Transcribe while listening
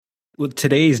with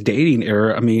today's dating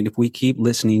era, I mean, if we keep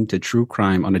listening to true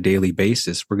crime on a daily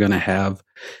basis, we're going to have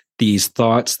these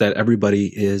thoughts that everybody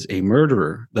is a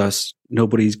murderer. Thus,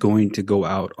 nobody's going to go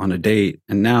out on a date.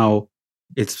 And now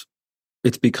it's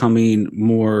becoming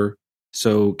more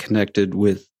so connected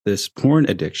with this porn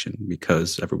addiction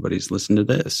because everybody's listening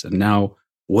to this. And now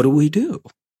what do? Do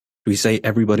we say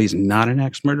everybody's not an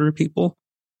ex-murderer, people?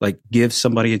 Like give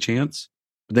somebody a chance?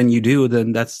 But then you do,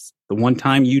 then that's the one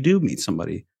time you do meet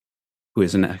somebody who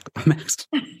is an ex.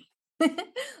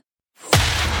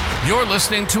 You're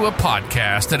listening to a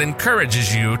podcast that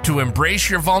encourages you to embrace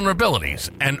your vulnerabilities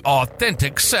and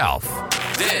authentic self.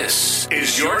 This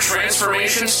is your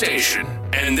transformation station,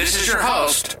 and this is your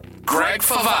host, Greg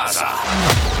Favazza.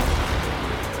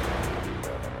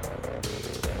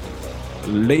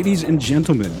 Ladies and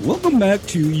gentlemen, welcome back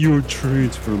to your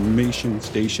transformation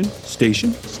station.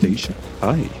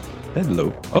 Hi.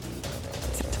 Hello. Oh.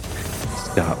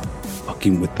 Stop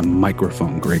fucking with the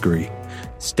microphone, Gregory.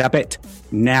 Stop it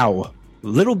now.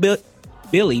 Little bit,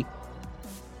 Billy.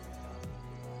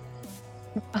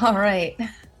 All right.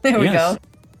 There we go.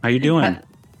 How you doing?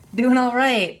 Doing all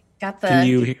right. Got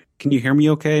the... Can you hear me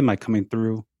okay? Am I coming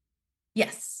through?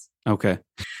 Yes. Okay.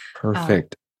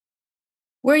 Perfect.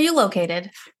 Where are you located?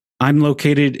 I'm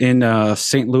located in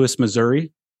St. Louis,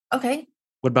 Missouri. Okay.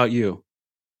 What about you?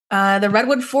 The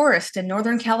Redwood Forest in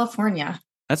Northern California.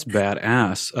 That's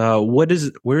badass.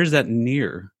 Where is that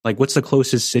near? Like, what's the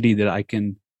closest city that I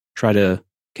can try to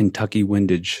Kentucky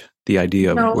windage the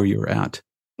idea of where you're at?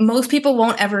 Most people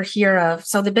won't ever hear of.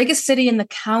 So the biggest city in the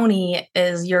county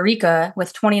is Eureka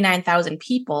with 29,000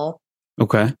 people.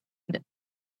 Okay.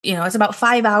 You know, it's about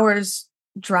 5 hours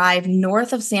drive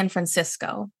north of San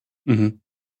Francisco. Mm-hmm.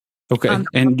 Okay.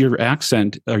 And your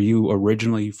accent, are you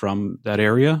originally from that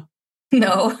area?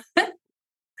 No.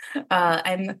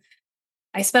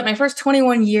 I spent my first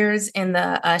 21 years in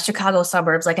the Chicago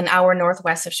suburbs, like an hour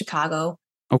northwest of Chicago.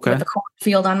 Okay. With a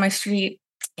cornfield on my street.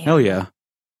 Hell yeah.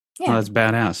 Yeah. Oh, that's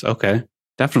badass. Okay.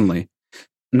 Definitely.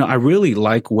 No, I really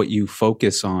like what you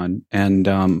focus on. And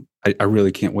I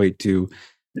really can't wait to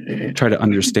try to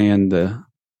understand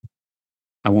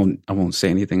I won't say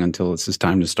anything until it's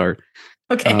time to start.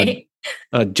 Okay.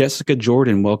 Jessica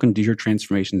Jordan, welcome to your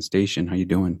transformation station. How you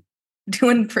doing?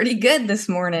 Doing pretty good this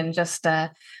morning. Just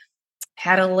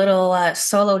had a little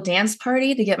solo dance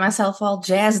party to get myself all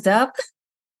jazzed up.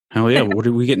 Hell yeah. What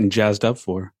are we getting jazzed up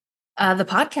for? The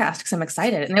podcast, because I'm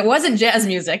excited. And it wasn't jazz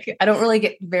music. I don't really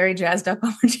get very jazzed up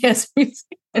over jazz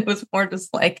music. It was more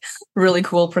just like really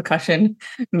cool percussion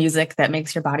music that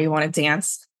makes your body want to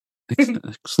dance.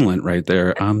 Excellent right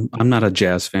there. I'm not a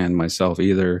jazz fan myself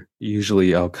either.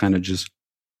 Usually I'll kind of just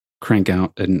crank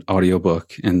out an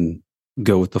audiobook and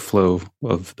go with the flow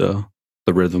of the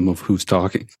rhythm of who's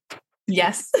talking.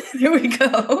 Yes. There we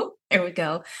go. There we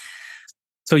go.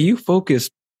 So you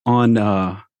focused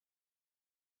on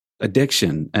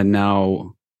addiction, and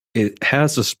now it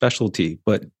has a specialty,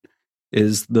 but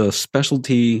is the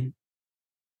specialty,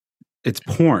 it's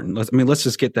porn. Let's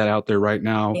just get that out there right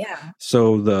now. Yeah.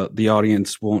 So the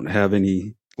audience won't have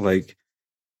any, like,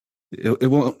 it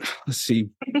won't, let's see,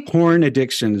 porn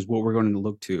addiction is what we're going to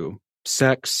look to.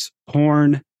 Sex,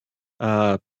 porn,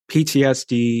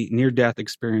 PTSD, near-death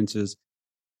experiences,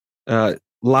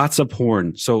 lots of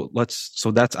porn. So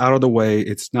that's out of the way.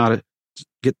 It's not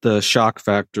get the shock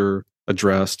factor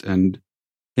addressed, and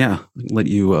let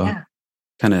you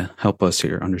kind of help us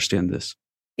here understand this.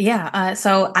 Yeah.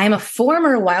 So I'm a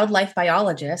former wildlife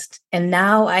biologist, and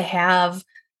now I have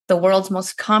the world's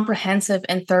most comprehensive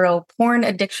and thorough porn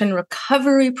addiction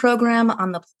recovery program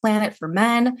on the planet for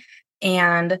men.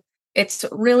 And it's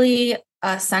really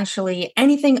essentially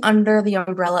anything under the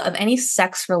umbrella of any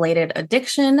sex-related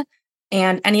addiction.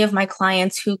 And any of my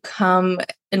clients who come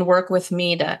and work with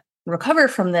me to recover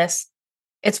from this,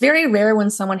 it's very rare when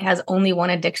someone has only one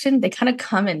addiction. They kind of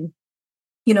come in,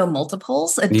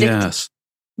 multiples. Yes.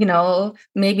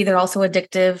 Maybe they're also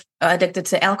addicted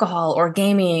to alcohol or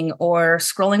gaming or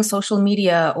scrolling social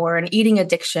media or an eating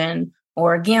addiction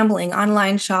or gambling,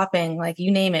 online shopping, like you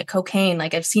name it, cocaine,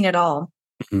 like I've seen it all.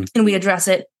 Mm-hmm. And we address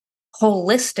it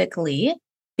holistically,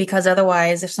 because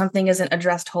otherwise, if something isn't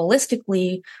addressed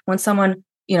holistically, when someone,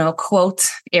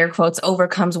 quotes, air quotes,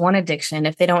 overcomes one addiction,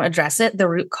 if they don't address it, the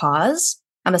root cause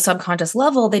on the subconscious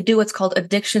level, they do what's called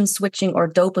addiction switching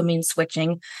or dopamine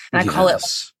switching. And I call it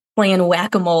playing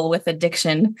whack-a-mole with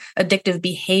addictive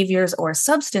behaviors or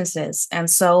substances. And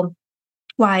so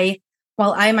while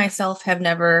I myself have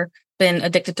never been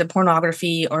addicted to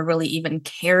pornography or really even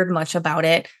cared much about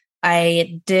it,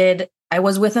 I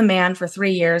was with a man for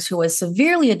 3 years who was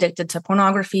severely addicted to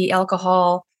pornography,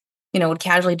 alcohol, would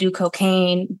casually do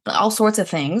cocaine, all sorts of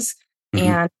things. Mm-hmm.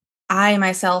 And I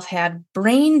myself had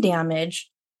brain damage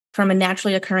from a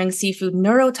naturally occurring seafood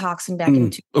neurotoxin back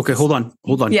in Okay, hold on.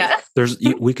 Yeah.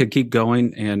 We could keep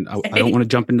going, and I don't want to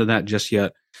jump into that just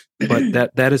yet.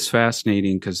 But that is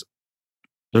fascinating because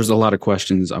there's a lot of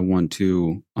questions I want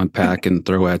to unpack and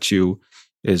throw at you.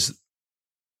 Is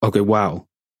okay, wow.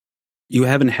 You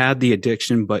haven't had the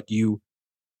addiction, but you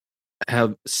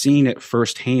have seen it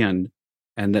firsthand,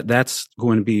 and that's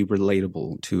going to be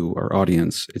relatable to our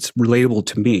audience. It's relatable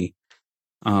to me.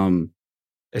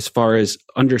 As far as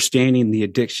understanding the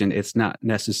addiction, it's not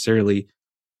necessarily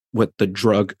what the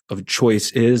drug of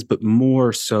choice is, but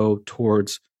more so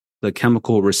towards the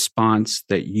chemical response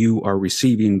that you are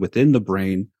receiving within the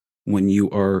brain when you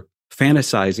are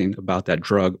fantasizing about that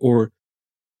drug or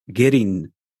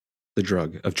getting the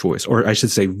drug of choice, or I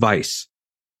should say vice.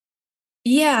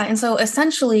 Yeah. And so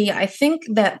essentially, I think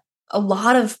that a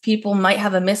lot of people might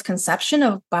have a misconception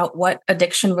about what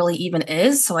addiction really even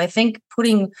is. So I think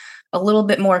putting a little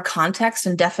bit more context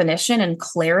and definition and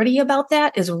clarity about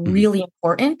that is really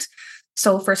important.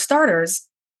 So for starters,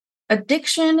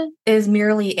 addiction is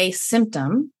merely a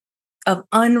symptom of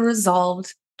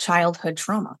unresolved childhood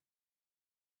trauma.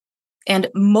 And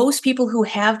most people who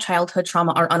have childhood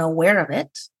trauma are unaware of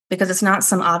it because it's not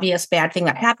some obvious bad thing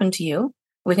that happened to you.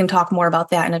 We can talk more about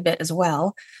that in a bit as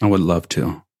well. I would love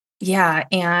to. Yeah.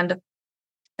 And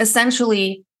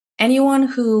essentially, anyone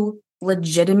who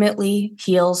legitimately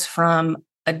heals from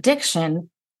addiction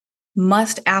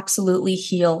must absolutely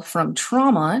heal from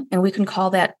trauma. And we can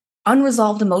call that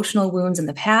unresolved emotional wounds in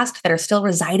the past that are still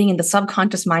residing in the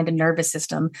subconscious mind and nervous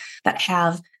system that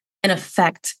have an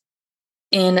effect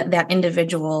in that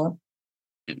individual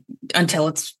until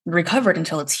it's recovered,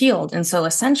 until it's healed. And so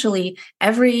essentially,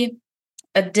 every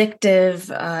addictive,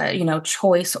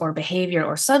 choice or behavior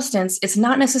or substance, it's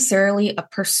not necessarily a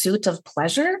pursuit of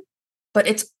pleasure, but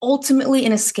it's ultimately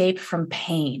an escape from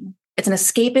pain. It's an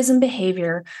escapism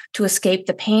behavior to escape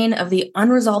the pain of the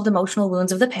unresolved emotional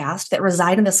wounds of the past that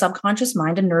reside in the subconscious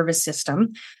mind and nervous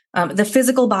system. The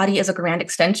physical body is a grand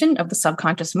extension of the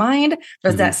subconscious mind.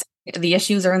 There's that the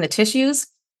issues are in the tissues.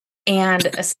 And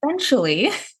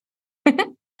essentially,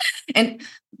 and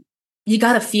you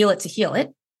got to feel it to heal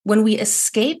it. When we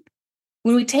escape,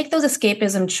 when we take those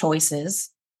escapism choices,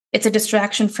 it's a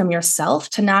distraction from yourself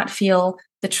to not feel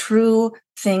the true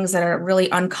things that are really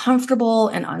uncomfortable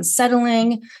and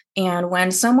unsettling. And when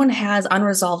someone has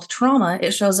unresolved trauma,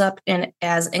 it shows up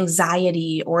as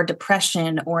anxiety or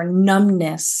depression or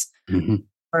numbness,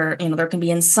 or there can be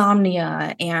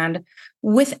insomnia. And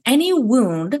with any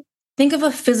wound, think of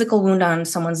a physical wound on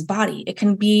someone's body. It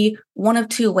can be one of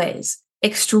two ways.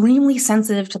 Extremely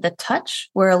sensitive to the touch,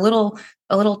 where a little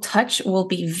touch will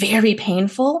be very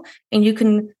painful. And you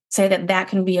can say that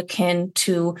can be akin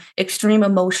to extreme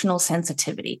emotional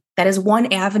sensitivity. That is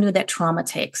one avenue that trauma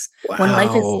takes. Wow. When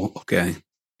life is okay.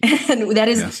 And that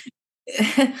is,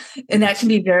 and that can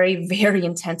be very, very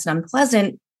intense and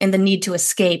unpleasant. And the need to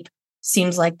escape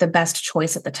seems like the best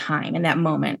choice at the time in that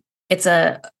moment.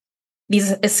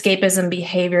 These escapism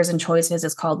behaviors and choices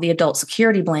is called the adult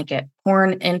security blanket.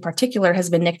 Porn in particular has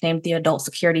been nicknamed the adult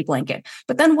security blanket.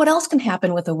 But then what else can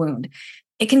happen with a wound?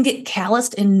 It can get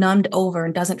calloused and numbed over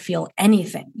and doesn't feel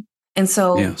anything. And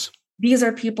so these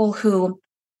are people who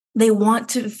they want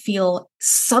to feel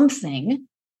something,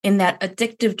 and that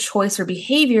addictive choice or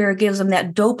behavior gives them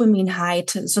that dopamine high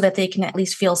so that they can at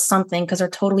least feel something because they're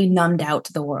totally numbed out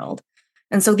to the world.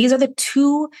 And so these are the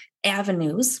two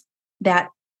avenues that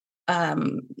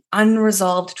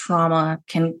unresolved trauma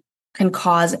can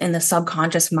cause in the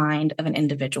subconscious mind of an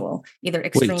individual. Either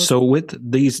extreme. Wait, so with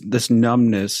this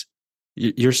numbness,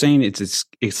 you're saying it's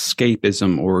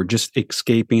escapism or just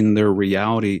escaping their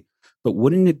reality, but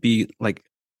wouldn't it be like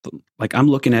I'm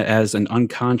looking at as an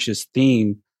unconscious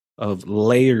theme of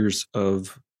layers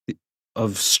of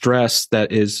stress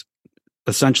that is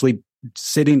essentially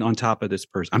sitting on top of this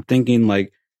person? I'm thinking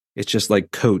like it's just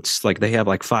like coats, like they have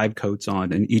like 5 coats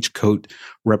on, and each coat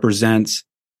represents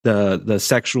the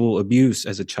sexual abuse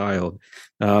as a child,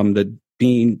 the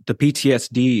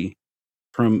PTSD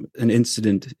from an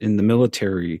incident in the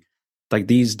military. Like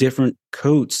these different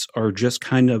coats are just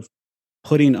kind of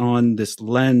putting on this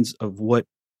lens of what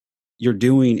you're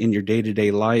doing in your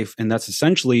day-to-day life, and that's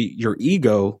essentially your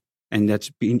ego, and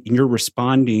you're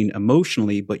responding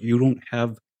emotionally, but you don't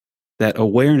have that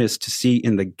awareness to see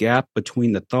in the gap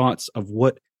between the thoughts of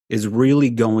what is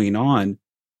really going on,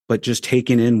 but just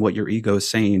taking in what your ego is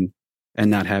saying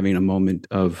and not having a moment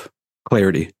of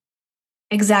clarity.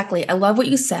 Exactly. I love what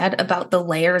you said about the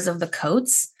layers of the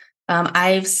coats.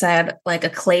 I've said like a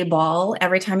clay ball,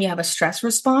 every time you have a stress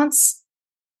response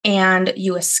and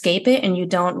you escape it and you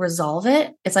don't resolve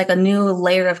it, it's like a new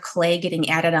layer of clay getting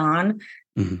added on.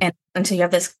 Mm-hmm. And until you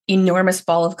have this enormous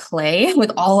ball of clay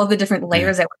with all of the different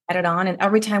layers that were added on. And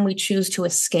every time we choose to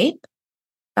escape,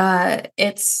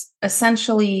 it's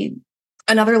essentially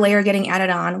another layer getting added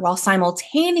on while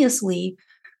simultaneously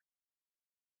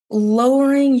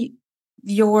lowering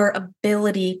your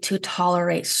ability to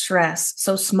tolerate stress.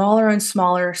 So smaller and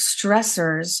smaller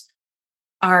stressors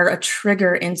are a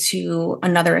trigger into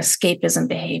another escapism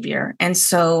behavior. And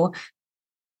so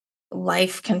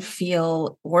life can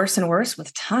feel worse and worse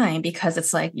with time because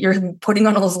it's like you're putting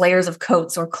on all those layers of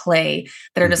coats or clay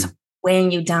that are just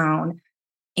weighing you down.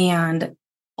 And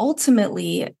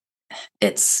ultimately,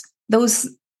 it's those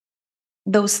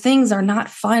things are not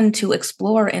fun to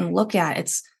explore and look at.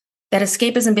 It's that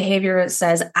escapism behavior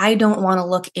says, I don't want to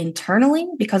look internally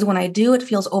because when I do, it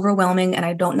feels overwhelming and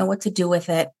I don't know what to do with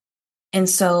it. And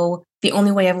so the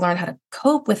only way I've learned how to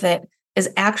cope with it is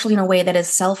actually in a way that is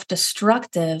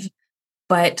self-destructive,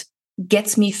 but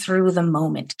gets me through the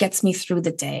moment, gets me through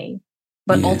the day,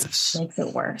 but ultimately makes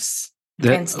it worse.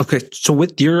 Okay. So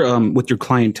with your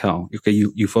clientele, okay,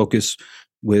 you focus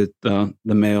with the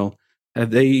male.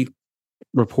 Have they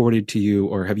reported to you,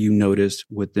 or have you noticed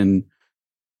within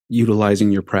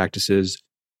utilizing your practices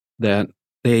that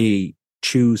they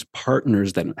choose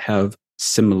partners that have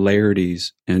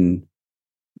similarities in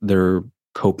their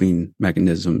coping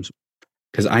mechanisms?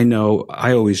 Because I know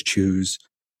I always choose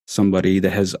somebody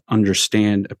that has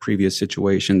understand a previous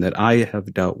situation that I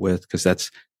have dealt with,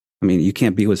 because you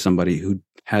can't be with somebody who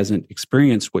hasn't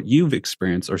experienced what you've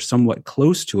experienced or somewhat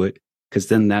close to it, because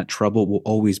then that trouble will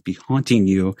always be haunting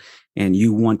you and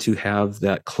you want to have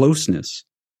that closeness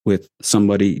with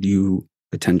somebody you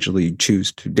potentially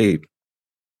choose to date.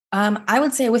 I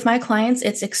would say with my clients,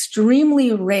 it's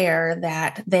extremely rare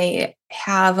that they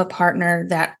have a partner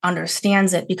that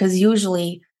understands it, because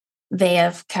usually they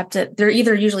have kept it. They're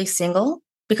either usually single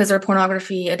because their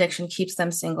pornography addiction keeps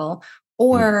them single,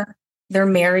 or they're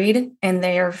married and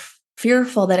they are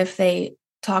fearful that if they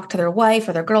talk to their wife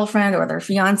or their girlfriend or their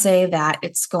fiance, that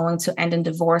it's going to end in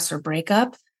divorce or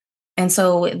breakup. And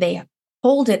so they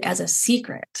hold it as a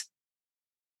secret.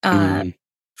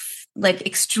 Like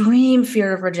extreme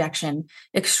fear of rejection,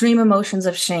 extreme emotions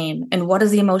of shame. And what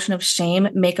does the emotion of shame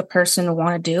make a person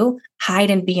want to do? Hide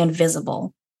and be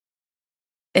invisible.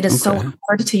 It is so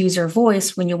hard to use your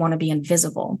voice when you want to be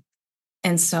invisible.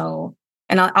 And so,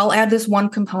 and I'll add this one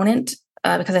component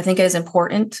because I think it is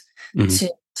important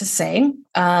to say.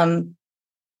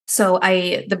 So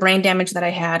the brain damage that I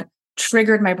had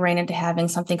triggered my brain into having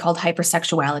something called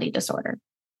hypersexuality disorder,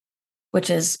 which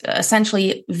is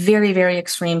essentially very, very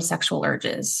extreme sexual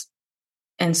urges.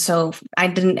 And so I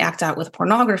didn't act out with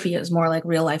pornography. It was more like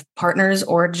real life partners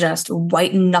or just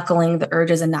white knuckling the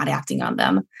urges and not acting on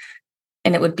them.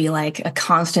 And it would be like a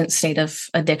constant state of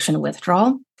addiction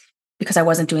withdrawal because I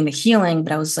wasn't doing the healing,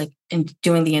 but I was like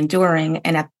doing the enduring.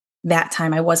 And at that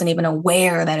time, I wasn't even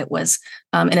aware that it was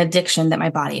an addiction that my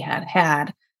body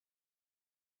had.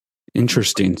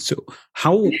 Interesting. So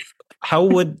how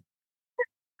would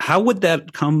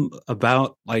that come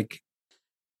about? Like,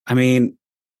 I mean,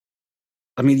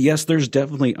 yes, there's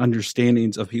definitely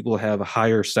understandings of people have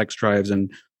higher sex drives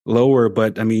and lower,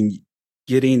 but I mean,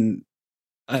 getting,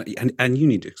 and you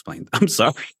need to explain. I'm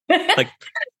sorry.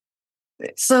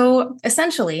 So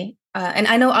essentially, and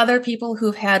I know other people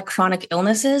who've had chronic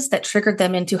illnesses that triggered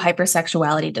them into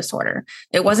hypersexuality disorder.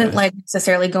 It wasn't like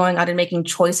necessarily going out and making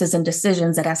choices and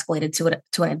decisions that escalated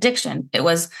to an addiction. It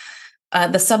was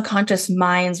the subconscious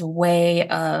mind's way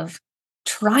of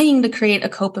trying to create a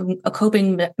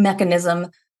coping mechanism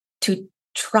to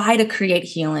try to create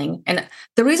healing. And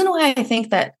the reason why I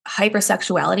think that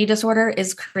hypersexuality disorder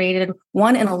is created,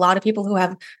 one, in a lot of people who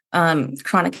have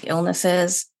chronic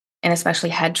illnesses and especially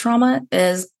head trauma,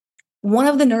 is one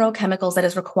of the neurochemicals that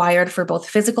is required for both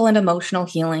physical and emotional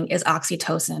healing is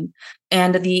oxytocin.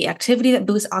 And the activity that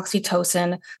boosts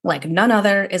oxytocin, like none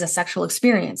other, is a sexual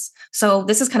experience. So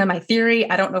this is kind of my theory.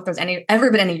 I don't know if there's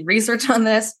ever been any research on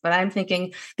this, but I'm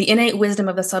thinking the innate wisdom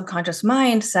of the subconscious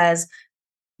mind says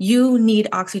you need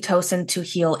oxytocin to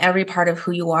heal every part of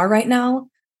who you are right now.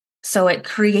 So it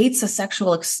creates a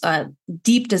sexual,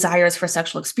 deep desires for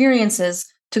sexual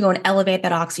experiences to go and elevate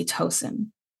that oxytocin.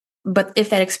 But if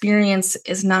that experience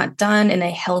is not done in a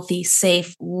healthy,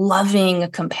 safe, loving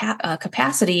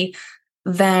capacity,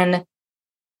 then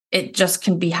it just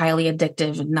can be highly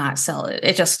addictive and not sell it.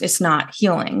 It's not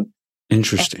healing.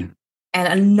 Interesting. And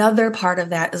another part of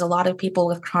that is a lot of people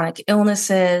with chronic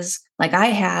illnesses, like I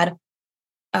had,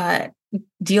 uh,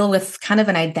 deal with kind of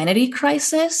an identity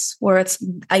crisis where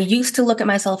I used to look at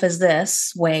myself as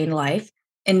this way in life,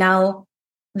 and now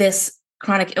this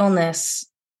chronic illness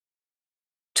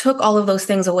took all of those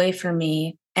things away from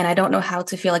me, and I don't know how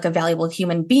to feel like a valuable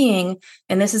human being.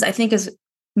 And this is, I think, is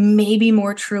maybe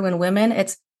more true in women.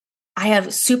 I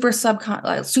have super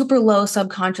low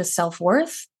subconscious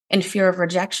self-worth and fear of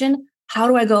rejection. How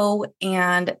do I go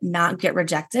and not get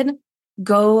rejected?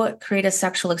 Go create a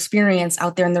sexual experience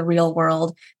out there in the real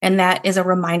world. And that is a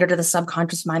reminder to the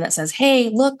subconscious mind that says, hey,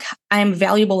 look, I'm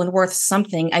valuable and worth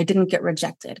something. I didn't get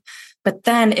rejected. But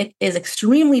then it is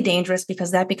extremely dangerous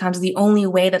because that becomes the only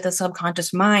way that the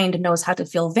subconscious mind knows how to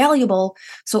feel valuable.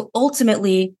 So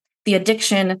ultimately, the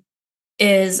addiction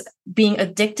is being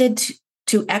addicted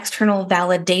to external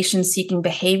validation seeking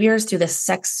behaviors through the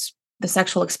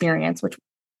sexual experience, which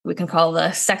we can call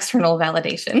the sexternal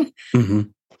validation. Mm-hmm.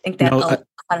 I think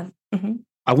that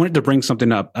I wanted to bring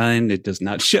something up, and it does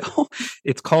not show.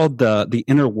 It's called the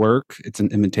Inner Work. It's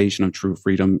an imitation of true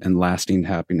freedom and lasting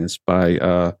happiness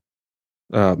by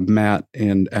Matt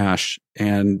and Ash,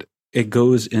 and it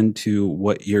goes into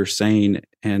what you're saying,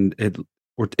 and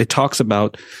it talks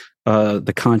about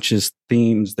the conscious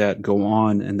themes that go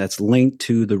on, and that's linked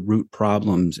to the root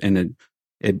problems, and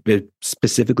it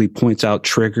specifically points out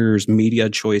triggers,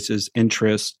 media choices,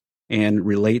 interests, and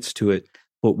relates to it.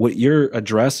 But what you're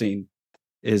addressing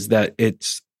is that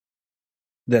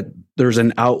there's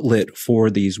an outlet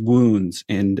for these wounds,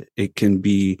 and it can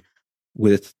be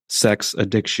with sex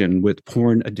addiction, with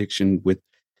porn addiction, with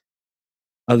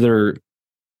other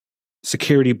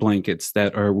security blankets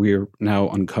that we're now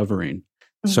uncovering.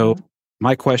 Mm-hmm. So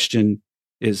my question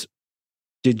is,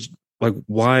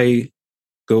 why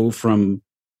go from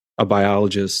a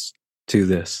biologist to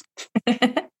this?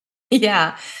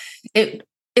 Yeah,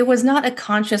 it was not a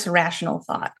conscious, rational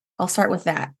thought. I'll start with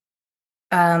that.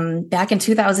 Back in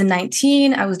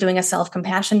 2019, I was doing a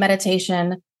self-compassion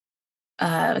meditation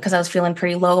because I was feeling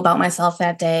pretty low about myself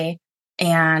that day.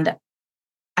 And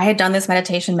I had done this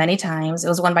meditation many times. It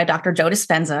was one by Dr. Joe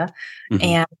Dispenza.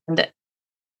 Mm-hmm. And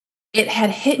it had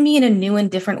hit me in a new and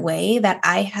different way that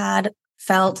I had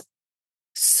felt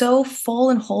so full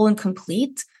and whole and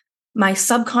complete. My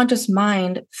subconscious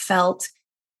mind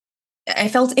I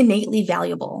felt innately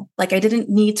valuable. Like I didn't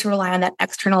need to rely on that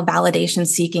external validation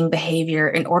seeking behavior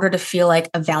in order to feel like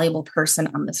a valuable person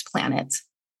on this planet.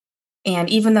 And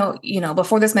even though,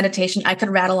 before this meditation, I could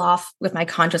rattle off with my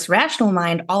conscious rational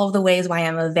mind all of the ways why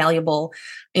I'm a valuable,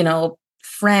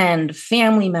 friend,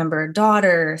 family member,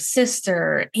 daughter,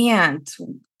 sister, aunt,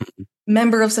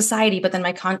 member of society. But then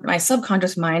my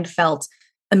subconscious mind felt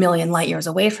a million light years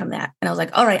away from that. And I was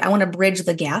like, all right, I want to bridge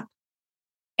the gap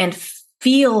and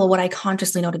feel what I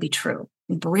consciously know to be true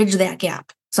and bridge that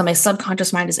gap. So my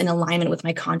subconscious mind is in alignment with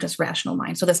my conscious rational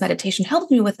mind. So this meditation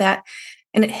helped me with that.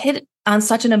 And it hit on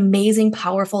such an amazing,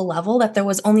 powerful level that there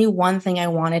was only one thing I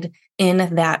wanted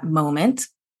in that moment.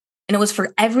 And it was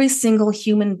for every single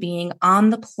human being on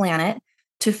the planet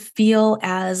to feel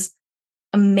as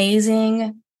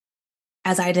amazing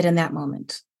as I did in that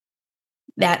moment.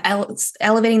 That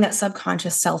elevating that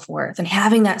subconscious self-worth and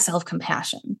having that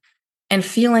self-compassion and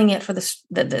feeling it for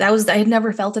I had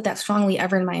never felt it that strongly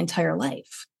ever in my entire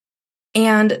life.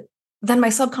 And then my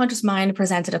subconscious mind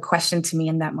presented a question to me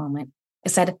in that moment. It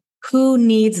said, who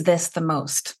needs this the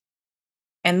most?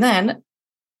 And then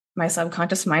my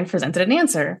subconscious mind presented an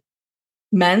answer.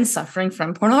 Men suffering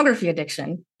from pornography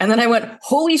addiction. And then I went,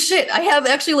 holy shit, I have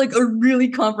actually like a really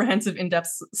comprehensive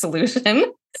in-depth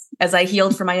solution as I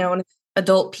healed from my own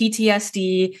adult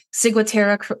PTSD,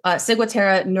 ciguatera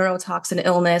neurotoxin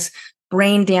illness,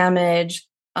 brain damage,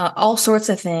 all sorts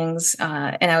of things.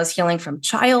 And I was healing from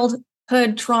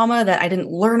childhood trauma that I didn't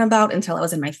learn about until I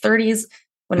was in my 30s,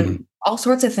 when all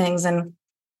sorts of things. And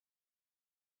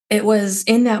it was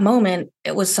in that moment,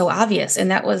 it was so obvious.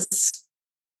 And that was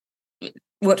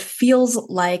what feels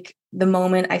like the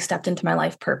moment I stepped into my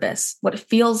life purpose. What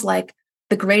feels like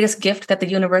the greatest gift that the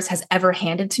universe has ever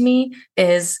handed to me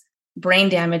is brain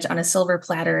damage on a silver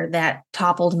platter that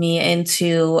toppled me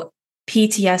into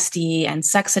PTSD and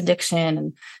sex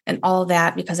addiction and all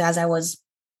that. Because as I was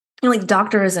like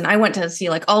doctors and I went to see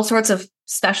like all sorts of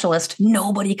specialists,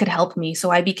 nobody could help me. So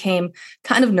I became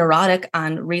kind of neurotic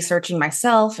on researching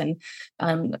myself and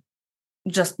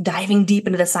just diving deep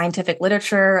into the scientific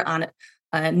literature on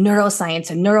neuroscience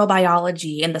and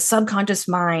neurobiology and the subconscious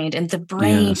mind and the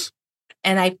brain. Yes.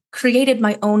 And I created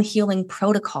my own healing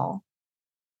protocol.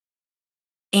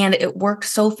 And it worked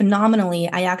so phenomenally.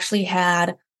 I actually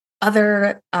had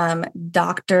other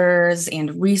doctors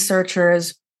and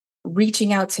researchers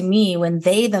reaching out to me when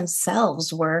they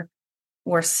themselves were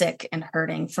were sick and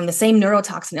hurting from the same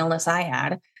neurotoxin illness I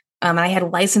had. And I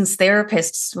had licensed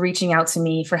therapists reaching out to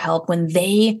me for help when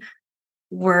they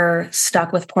were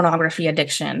stuck with pornography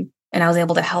addiction. And I was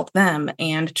able to help them,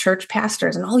 and church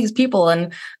pastors and all these people.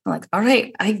 And I'm like, all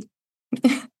right,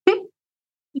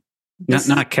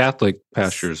 not Catholic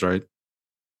pastors, right?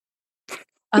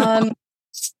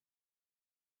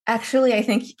 Actually, I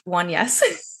think one,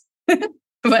 yes.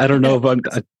 But I don't know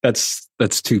if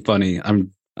that's too funny.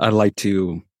 I like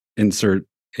to insert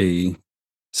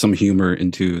some humor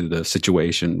into the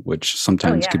situation, which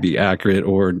sometimes could be accurate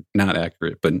or not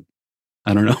accurate, but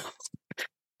I don't know.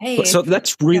 Hey, so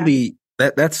that's really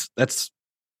that's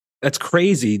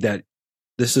crazy that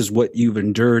this is what you've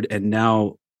endured, and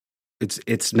now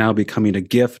it's now becoming a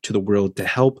gift to the world to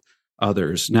help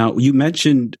others. Now, you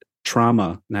mentioned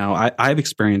trauma. Now, I've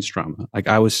experienced trauma. Like,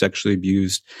 I was sexually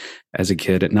abused as a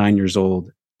kid at 9 years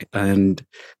old, and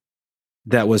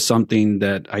that was something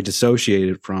that I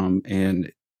dissociated from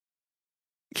and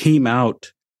came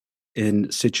out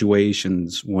in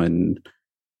situations when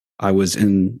I was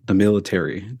in the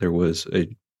military. There was a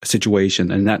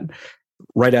situation, and that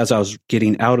right as I was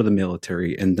getting out of the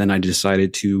military, and then I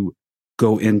decided to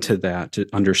go into that to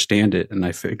understand it. And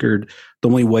I figured the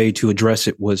only way to address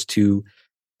it was to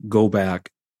go back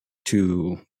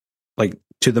to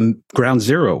the ground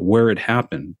zero where it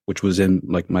happened, which was in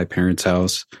like my parents'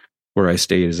 house where I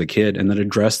stayed as a kid, and then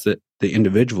address the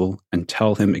individual and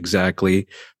tell him exactly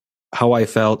how I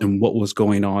felt and what was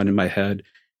going on in my head,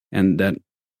 and that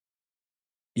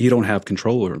you don't have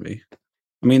control over me.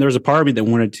 I mean, there's a part of me that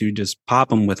wanted to just pop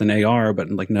him with an AR,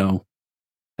 but like, no,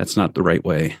 that's not the right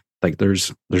way. Like,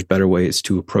 there's better ways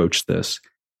to approach this.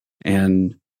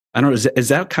 And I don't know, is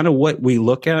that kind of what we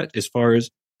look at as far as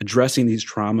addressing these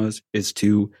traumas, is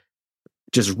to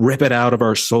just rip it out of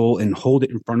our soul and hold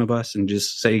it in front of us and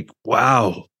just say,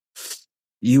 wow,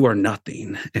 you are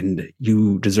nothing and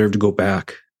you deserve to go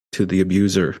back to the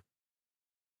abuser.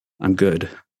 I'm good.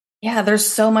 Yeah, there's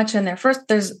so much in there. First,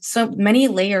 there's so many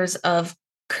layers of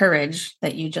courage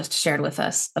that you just shared with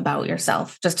us about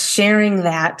yourself. Just sharing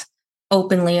that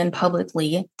openly and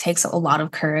publicly takes a lot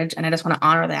of courage. And I just want to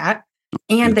honor that.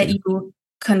 And that you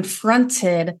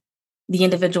confronted the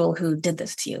individual who did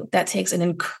this to you. That takes an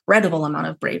incredible amount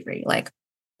of bravery. Like,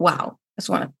 wow, I just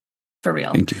want to, for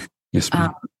real. Thank you. Yes,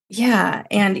 ma'am. Yeah.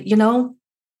 And,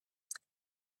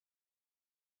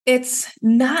 it's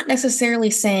not necessarily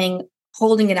saying,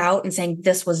 holding it out and saying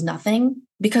this was nothing,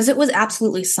 because it was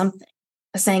absolutely something.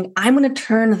 Saying, I'm going to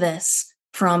turn this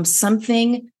from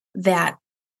something that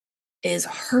is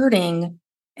hurting,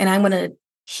 and I'm going to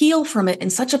heal from it in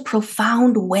such a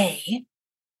profound way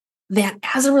that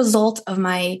as a result of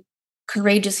my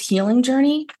courageous healing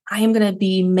journey, I am going to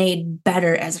be made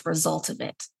better as a result of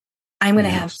it. I'm going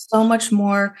to have so much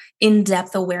more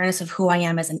in-depth awareness of who I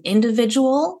am as an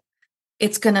individual.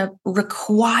 It's going to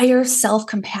require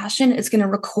self-compassion. It's going to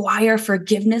require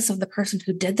forgiveness of the person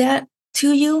who did that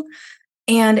to you.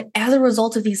 And as a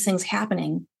result of these things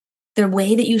happening, the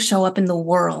way that you show up in the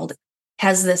world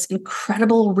has this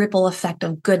incredible ripple effect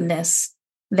of goodness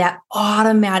that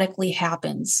automatically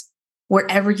happens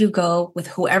wherever you go, with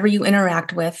whoever you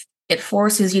interact with. It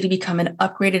forces you to become an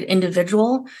upgraded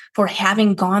individual for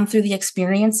having gone through the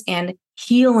experience and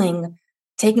healing,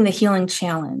 taking the healing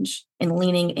challenge and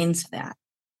leaning into that.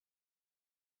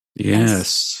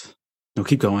 Yes. No,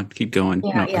 keep going. Keep going.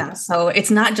 Yeah. Yeah. So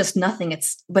it's not just nothing.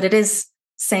 But it is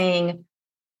saying,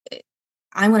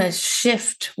 I'm going to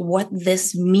shift what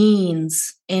this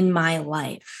means in my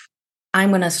life. I'm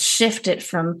going to shift it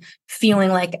from feeling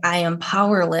like I am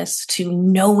powerless to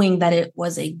knowing that it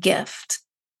was a gift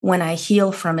when I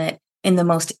heal from it in the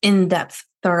most in-depth,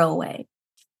 thorough way.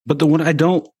 But the one I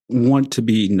don't want to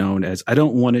be known as, I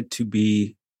don't want it to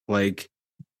be like,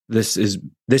 this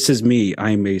is me.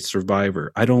 I'm a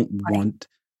survivor. I don't want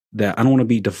that. I don't want to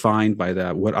be defined by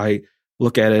that. What I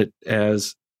look at it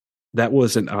as, that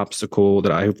was an obstacle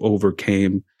that I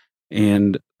overcame.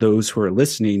 And those who are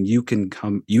listening, you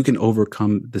can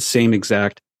overcome the same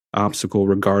exact obstacle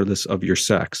regardless of your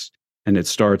sex. And it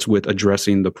starts with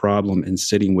addressing the problem and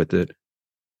sitting with it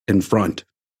in front.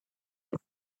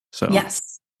 So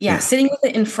yes. Yeah. Sitting with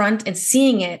it in front and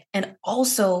seeing it, and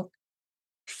also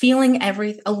feeling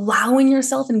everything, allowing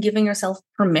yourself and giving yourself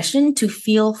permission to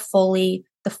feel fully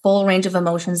the full range of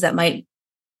emotions that might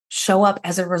show up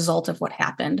as a result of what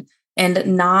happened,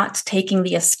 and not taking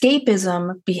the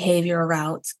escapism behavior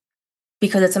route,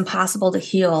 because it's impossible to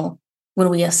heal when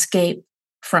we escape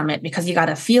from it, because you got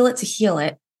to feel it to heal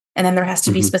it. And then there has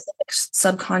to be specific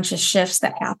subconscious shifts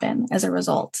that happen as a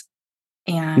result.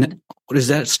 And does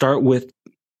that start with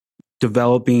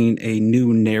developing a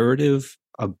new narrative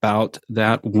about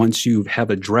that once you have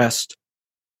addressed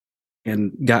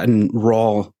and gotten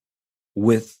raw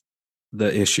with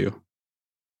the issue.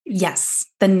 Yes,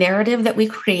 the narrative that we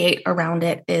create around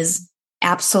it is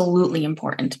absolutely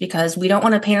important, because we don't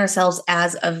want to paint ourselves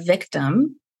as a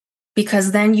victim,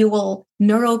 because then you will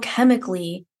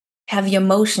neurochemically have the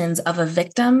emotions of a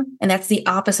victim, and that's the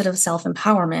opposite of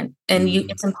self-empowerment. And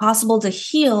it's impossible to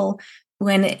heal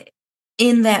when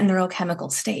in that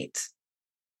neurochemical state.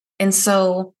 And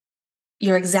so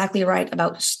you're exactly right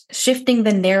about shifting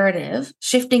the narrative,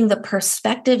 shifting the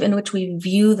perspective in which we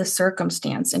view the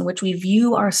circumstance, in which we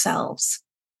view ourselves.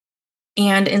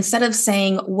 And instead of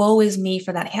saying, woe is me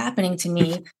for that happening to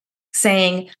me,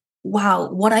 saying, wow,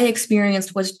 what I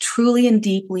experienced was truly and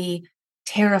deeply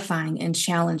terrifying and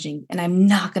challenging. And I'm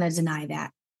not going to deny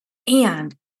that.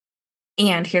 And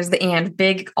here's the and,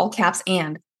 big all caps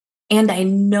and I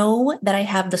know that I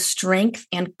have the strength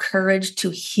and courage to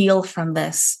heal from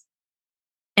this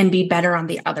and be better on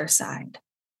the other side.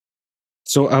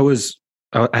 So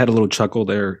I had a little chuckle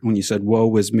there when you said, woe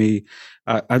was me.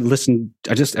 I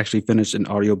just actually finished an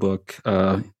audiobook,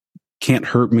 Can't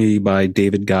Hurt Me by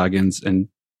David Goggins. And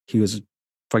he was,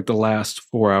 for like the last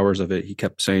 4 hours of it, he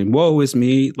kept saying, woe is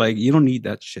me. Like, you don't need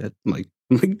that shit. Like,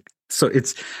 so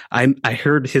I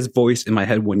heard his voice in my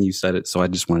head when you said it. So I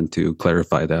just wanted to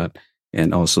clarify that.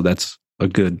 And also that's a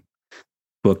good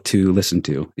book to listen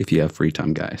to if you have free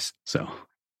time, guys. So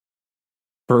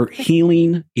for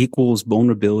healing equals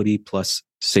vulnerability plus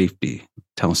safety.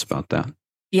 Tell us about that.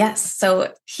 Yes.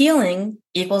 So healing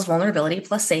equals vulnerability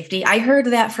plus safety. I heard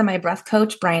that from my breath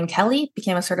coach, Brian Kelly,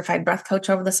 became a certified breath coach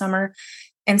over the summer.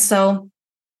 And so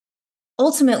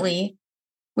ultimately,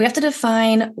 we have to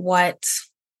define what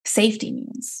safety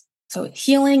means. So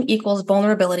healing equals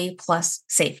vulnerability plus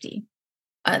safety.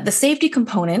 The safety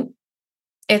component,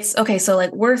 it's okay. So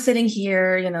like we're sitting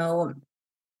here,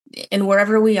 and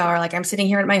wherever we are, like I'm sitting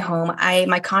here at my home,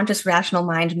 my conscious rational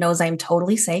mind knows I'm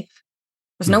totally safe.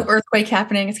 There's no earthquake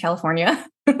happening. It's California.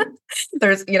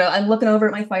 There's, I'm looking over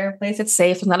at my fireplace. It's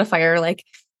safe. There's not a fire. Like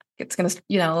it's going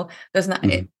to, there's not,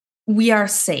 we are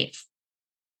safe.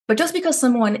 But just because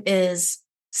someone is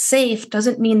safe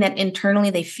doesn't mean that internally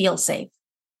they feel safe.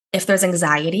 If there's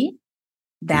anxiety,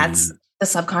 that's the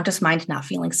subconscious mind not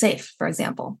feeling safe, for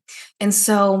example. And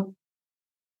so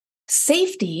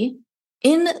safety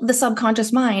in the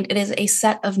subconscious mind, it is a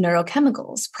set of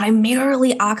neurochemicals,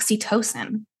 primarily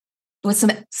oxytocin, with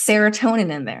some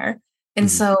serotonin in there. And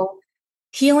so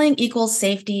healing equals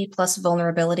safety plus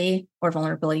vulnerability, or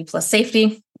vulnerability plus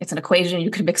safety. It's an equation.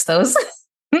 You can mix those.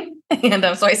 And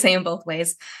so I say in both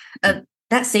ways.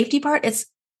 That safety part, it's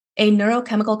a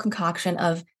neurochemical concoction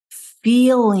of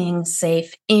feeling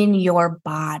safe in your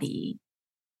body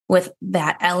with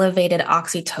that elevated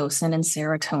oxytocin and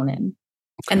serotonin.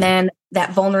 Okay. And then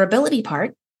that vulnerability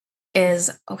part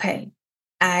is, okay,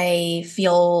 I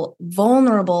feel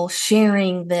vulnerable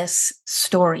sharing this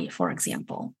story, for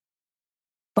example.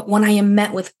 But when I am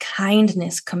met with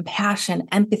kindness, compassion,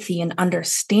 empathy, and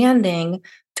understanding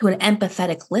to an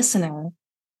empathetic listener,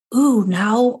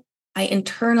 now I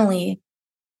internally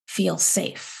feel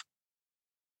safe.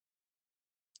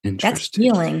 That's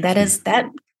healing. That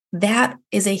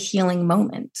is a healing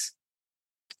moment.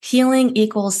 Healing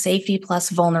equals safety plus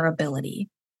vulnerability.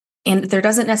 And there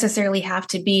doesn't necessarily have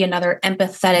to be another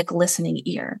empathetic listening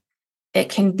ear. It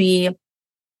can be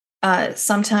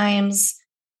sometimes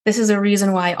this is a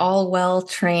reason why all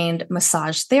well-trained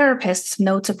massage therapists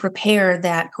know to prepare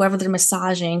that whoever they're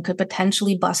massaging could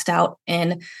potentially bust out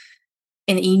in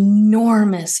an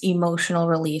enormous emotional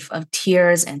relief of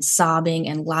tears and sobbing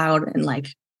and loud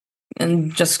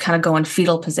and just kind of go in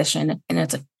fetal position. And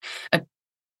it's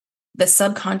the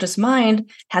subconscious mind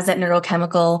has that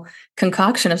neurochemical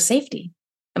concoction of safety.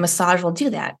 A massage will do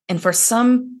that. And for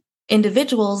some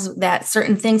individuals that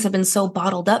certain things have been so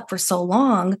bottled up for so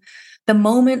long, the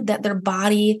moment that their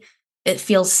body, it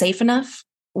feels safe enough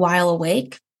while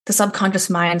awake, the subconscious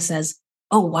mind says,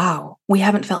 oh, wow, we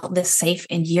haven't felt this safe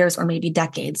in years or maybe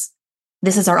decades.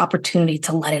 This is our opportunity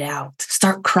to let it out.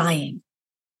 Start crying.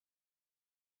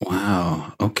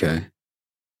 Wow. Okay.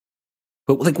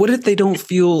 But like, what if they don't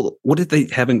feel, what if they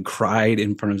haven't cried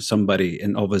in front of somebody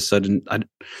and all of a sudden,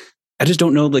 I just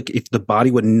don't know, like if the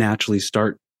body would naturally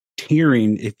start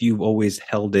tearing if you've always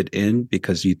held it in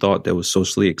because you thought that was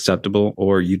socially acceptable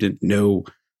or you didn't know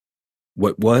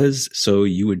what was. So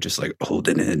you would just like hold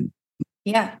it in.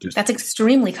 Yeah, that's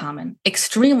extremely common,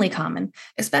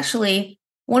 especially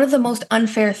one of the most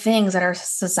unfair things that our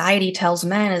society tells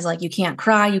men is like, you can't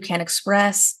cry, you can't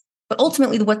express. But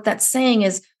ultimately what that's saying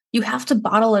is you have to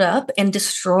bottle it up and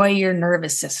destroy your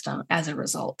nervous system as a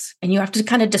result. And you have to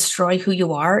kind of destroy who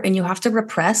you are, and you have to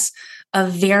repress a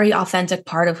very authentic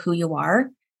part of who you are.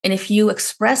 And if you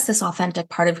express this authentic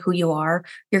part of who you are,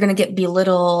 you're going to get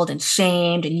belittled and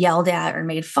shamed and yelled at or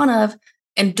made fun of.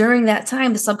 And during that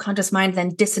time, the subconscious mind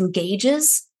then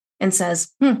disengages and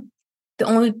says, the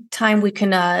only time we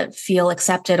can feel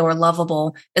accepted or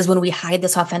lovable is when we hide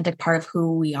this authentic part of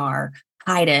who we are,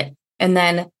 hide it. And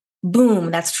then boom,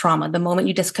 that's trauma. The moment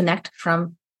you disconnect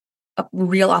from a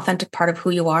real authentic part of who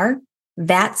you are,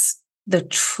 that's the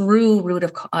true root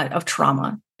of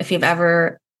trauma. If you've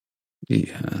ever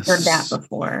heard that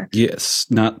before. Yes.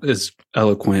 Not as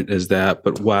eloquent as that,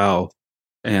 but wow.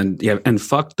 And and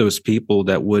fuck those people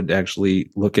that would actually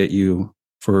look at you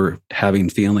for having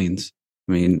feelings.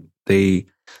 I mean, they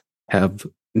have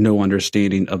no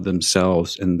understanding of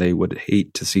themselves, and they would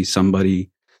hate to see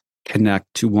somebody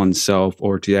connect to oneself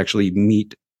or to actually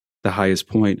meet the highest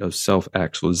point of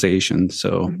self-actualization.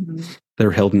 So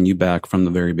they're holding you back from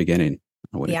the very beginning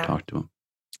when you talk to them.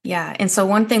 Yeah. And so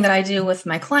one thing that I do with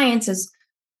my clients is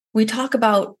we talk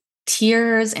about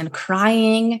tears and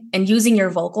crying and using your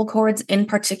vocal cords in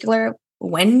particular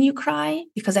when you cry,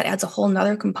 because that adds a whole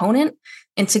nother component.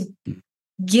 And to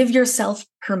give yourself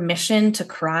permission to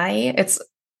cry, it's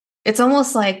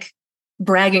almost like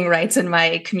bragging rights in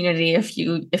my community. If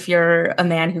you're a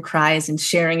man who cries and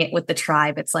sharing it with the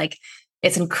tribe, it's like,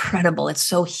 it's incredible. It's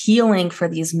so healing for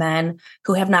these men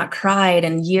who have not cried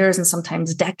in years and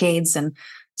sometimes decades. And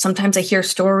sometimes I hear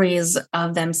stories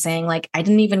of them saying, like, I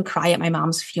didn't even cry at my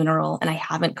mom's funeral, and I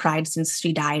haven't cried since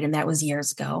she died, and that was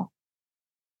years ago.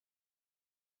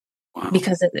 Wow.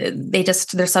 Because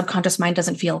their subconscious mind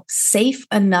doesn't feel safe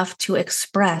enough to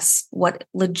express what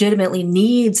legitimately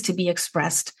needs to be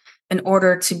expressed in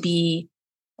order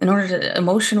to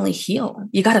emotionally heal.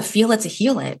 You got to feel it to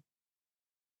heal it.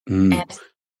 And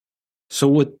so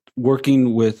with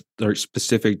working with their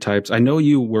specific types, I know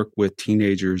you work with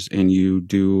teenagers and you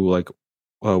do like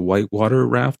whitewater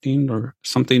rafting or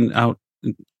something out.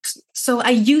 So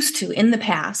I used to in the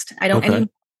past. I don't anymore.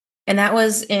 And that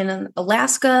was in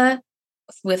Alaska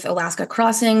with Alaska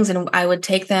Crossings. And I would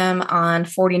take them on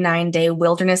 49-day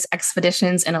wilderness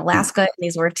expeditions in Alaska. And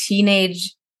these were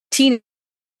teenagers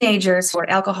who were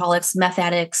alcoholics, meth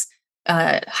addicts,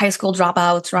 high school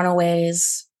dropouts,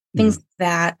 runaways, things like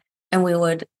that. And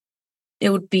it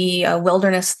would be a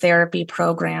wilderness therapy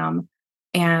program.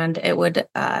 And it would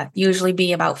usually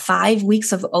be about 5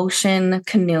 weeks of ocean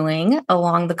canoeing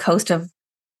along the coast of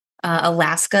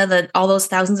Alaska, all those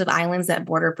thousands of islands that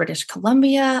border British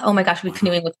Columbia. Oh my gosh, we'd be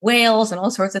canoeing with whales and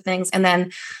all sorts of things. And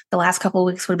then the last couple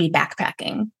of weeks would be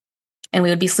backpacking. And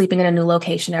we would be sleeping in a new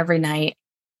location every night.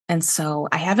 And so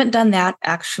I haven't done that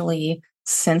actually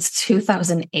since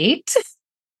 2008.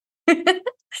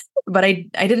 But I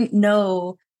didn't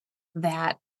know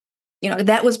that,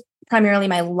 that was primarily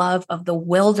my love of the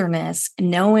wilderness,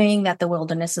 knowing that the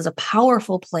wilderness is a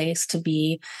powerful place to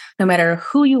be, no matter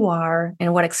who you are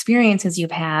and what experiences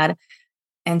you've had.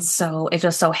 And so it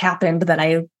just so happened that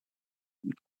I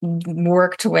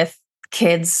worked with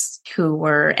kids who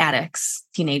were addicts,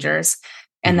 teenagers.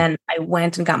 And then I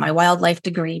went and got my wildlife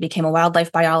degree, became a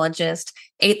wildlife biologist,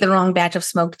 ate the wrong batch of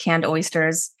smoked canned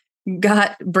oysters,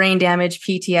 got brain damage,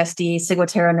 PTSD,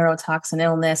 ciguatera neurotoxin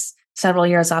illness, several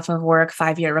years off of work,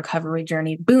 5-year recovery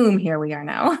journey. Boom, here we are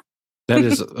now. That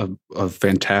is a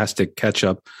fantastic catch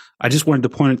up. I just wanted to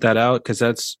point that out because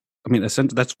that's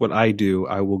what I do.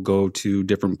 I will go to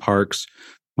different parks.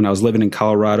 When I was living in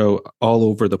Colorado, all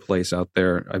over the place out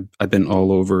there, I've been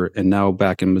all over. And now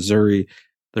back in Missouri,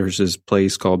 there's this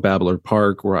place called Babbler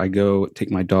Park where I go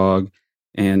take my dog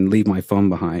and leave my phone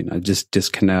behind. I just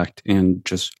disconnect and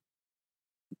just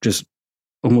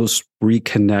almost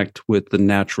reconnect with the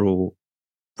natural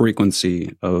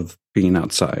frequency of being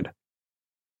outside.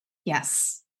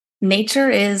 Yes.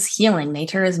 Nature is healing.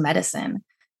 Nature is medicine.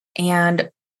 And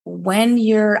when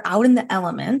you're out in the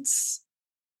elements,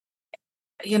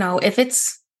 if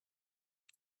it's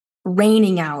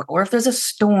raining out or if there's a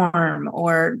storm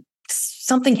or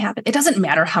something happens, it doesn't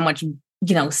matter how much,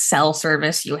 cell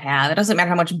service you have. It doesn't matter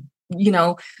how much,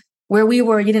 where we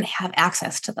were, you didn't have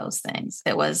access to those things.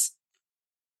 It was,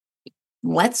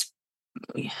 let's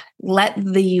let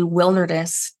the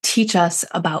wilderness teach us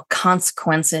about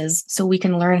consequences so we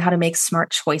can learn how to make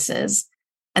smart choices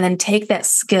and then take that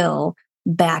skill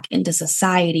back into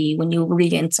society when you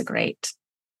reintegrate.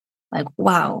 Like,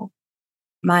 wow,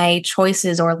 my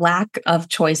choices or lack of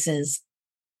choices,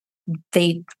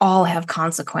 they all have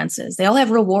consequences. They all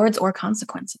have rewards or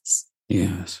consequences.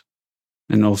 Yes.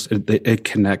 And also it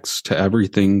connects to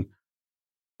everything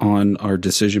on our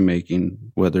decision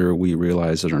making, whether we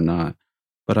realize it or not.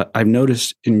 But I've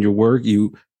noticed in your work,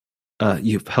 you've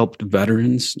helped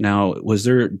veterans. Now, was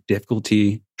there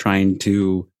difficulty trying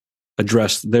to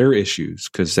address their issues?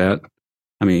 Because I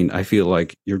feel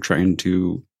like you're trying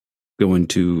to go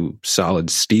into solid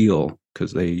steel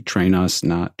because they train us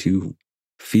not to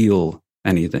feel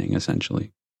anything,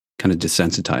 essentially, kind of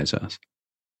desensitize us.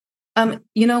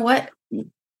 You know what?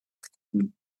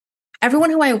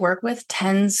 Everyone who I work with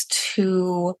tends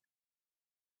to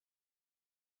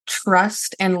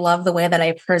trust and love the way that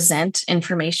I present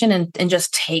information and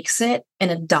just takes it and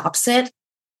adopts it.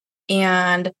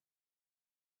 And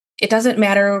it doesn't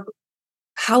matter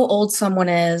how old someone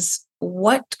is,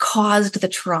 what caused the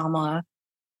trauma,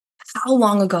 how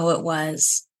long ago it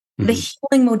was. Mm-hmm. The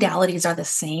healing modalities are the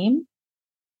same.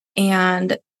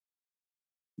 And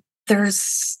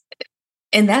that's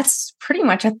pretty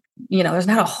much, there's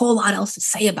not a whole lot else to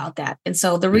say about that. And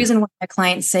so the reason why my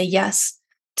clients say yes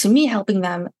to me helping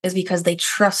them is because they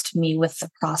trust me with the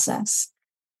process.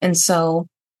 And so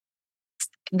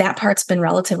that part's been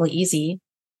relatively easy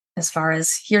as far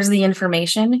as here's the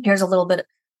information, here's a little bit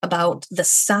about the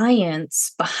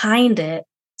science behind it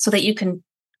so that you can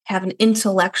have an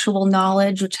intellectual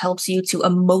knowledge, which helps you to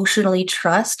emotionally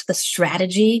trust the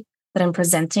strategy that I'm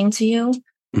presenting to you.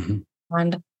 Mm-hmm.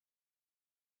 And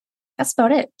that's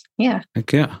about it. Yeah.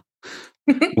 Heck yeah.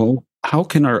 Well, how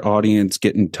can our audience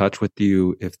get in touch with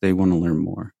you if they want to learn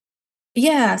more?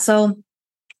 Yeah. So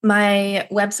my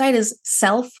website is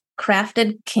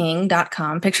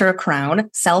selfcraftedking.com. Picture a crown,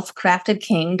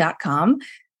 selfcraftedking.com.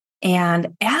 And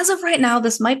as of right now,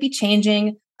 this might be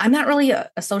changing. I'm not really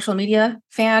a social media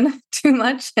fan too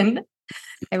much. And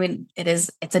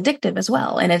it's addictive as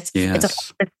well. And it's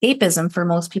escapism for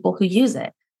most people who use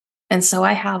it. And so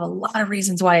I have a lot of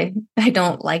reasons why I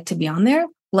don't like to be on there.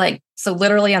 So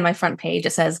literally on my front page,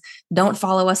 it says, don't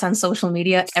follow us on social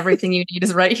media. Everything you need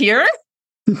is right here.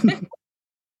 And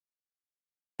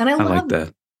I love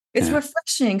that. It's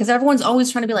refreshing because everyone's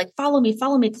always trying to be like, follow me,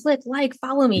 click like,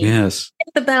 follow me. Yes.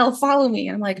 Hit the bell, follow me.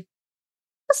 And I'm like,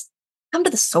 just come to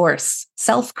the source,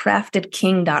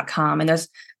 selfcraftedking.com. And there's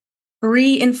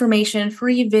free information,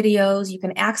 free videos. You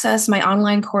can access my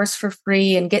online course for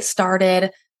free and get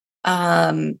started.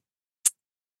 And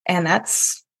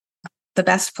that's the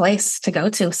best place to go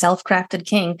to, Self-Crafted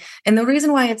King. And the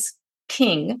reason why it's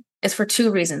king is for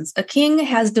two reasons. A king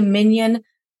has dominion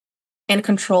and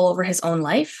control over his own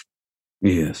life.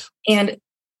 Yes. And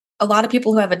a lot of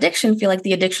people who have addiction feel like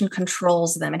the addiction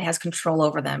controls them and has control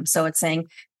over them. So it's saying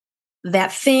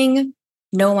that thing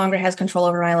no longer has control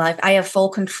over my life. I have full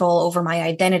control over my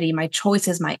identity, my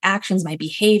choices, my actions, my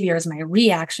behaviors, my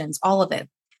reactions, all of it.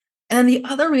 And then the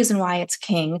other reason why it's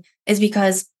king is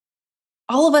because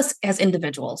all of us as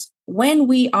individuals, when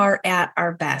we are at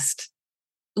our best,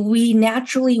 we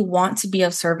naturally want to be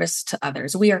of service to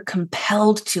others. We are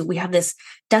compelled to. We have this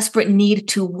desperate need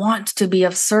to want to be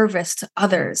of service to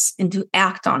others and to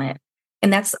act on it.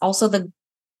 And that's also the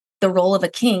role of a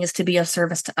king, is to be of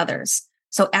service to others.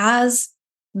 So as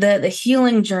the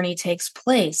healing journey takes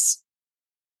place,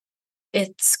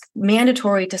 it's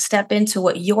mandatory to step into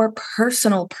what your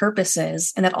personal purpose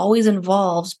is. And that always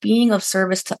involves being of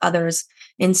service to others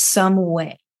in some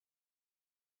way.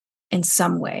 And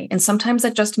sometimes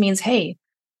that just means, hey,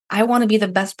 I want to be the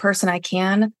best person I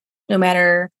can, no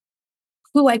matter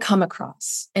who I come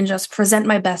across, and just present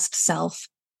my best self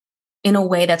in a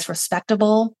way that's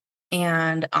respectable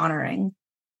and honoring.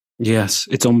 Yes.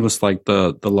 It's almost like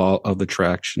the law of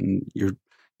attraction. You're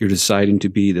deciding to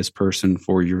be this person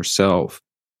for yourself,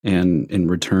 and in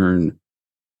return,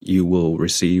 you will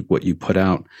receive what you put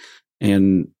out.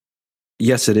 And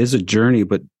yes, it is a journey,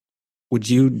 but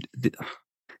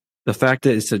the fact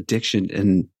that it's addiction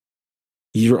and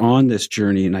you're on this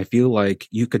journey, and I feel like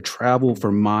you could travel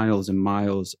for miles and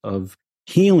miles of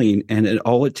healing, and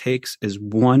all it takes is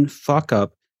one fuck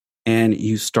up and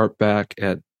you start back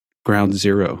at ground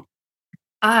zero.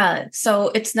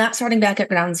 So it's not starting back at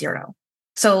ground zero.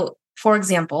 So, for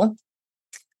example,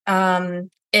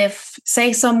 if,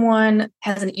 say, someone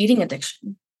has an eating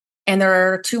addiction and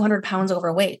they're 200 pounds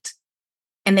overweight,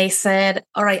 and they said,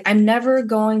 all right, I'm never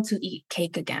going to eat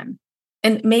cake again.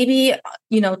 And maybe,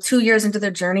 2 years into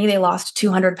their journey, they lost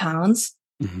 200 pounds.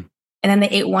 Mm-hmm. And then they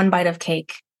ate one bite of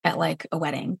cake at like a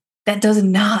wedding. That does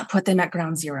not put them at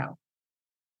ground zero.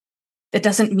 It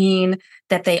doesn't mean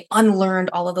that they unlearned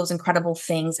all of those incredible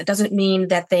things. It doesn't mean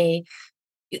that they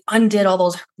undid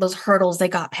all those hurdles they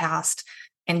got past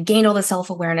and gained all the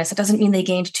self-awareness. It doesn't mean they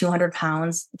gained 200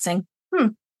 pounds. It's saying,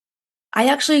 I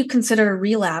actually consider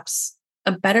relapse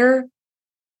a better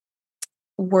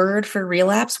word for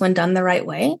relapse when done the right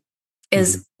way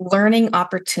is learning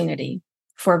opportunity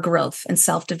for growth and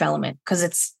self-development, because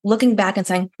it's looking back and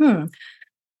saying,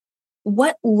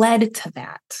 what led to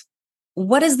that?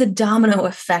 What is the domino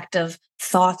effect of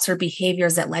thoughts or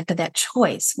behaviors that led to that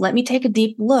choice? Let me take a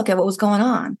deep look at what was going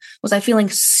on. Was I feeling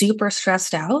super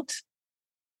stressed out?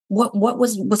 What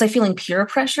was I feeling peer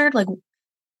pressured? Like,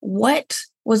 what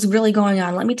was really going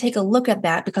on? Let me take a look at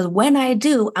that, because when I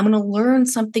do, I'm going to learn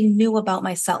something new about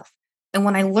myself. And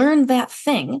when I learn that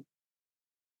thing,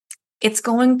 it's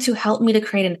going to help me to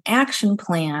create an action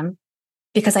plan,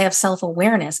 because I have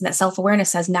self-awareness. And that self-awareness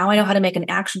says, now I know how to make an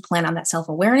action plan on that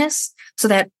self-awareness, so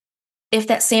that if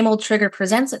that same old trigger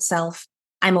presents itself,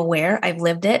 I'm aware, I've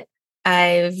lived it,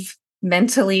 I've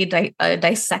mentally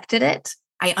dissected it,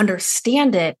 I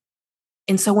understand it.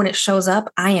 And so when it shows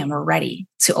up, I am ready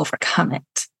to overcome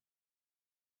it.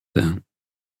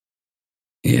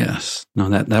 Yes. No,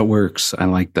 that works. I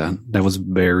like that. That was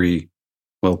very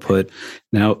well put.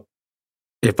 Now,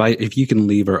 if you can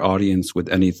leave our audience with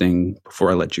anything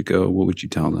before I let you go, what would you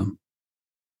tell them?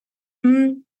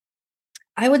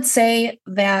 I would say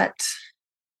that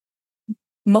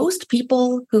most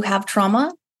people who have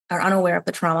trauma are unaware of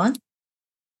the trauma.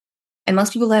 And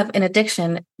most people who have an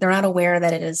addiction, they're not aware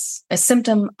that it is a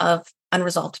symptom of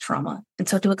unresolved trauma. And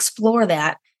so to explore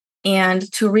that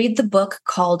and to read the book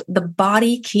called The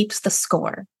Body Keeps the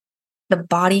Score. The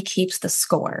Body Keeps the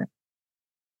Score.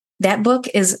 That book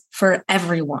is for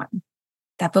everyone.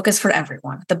 That book is for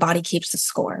everyone. The Body Keeps the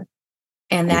Score.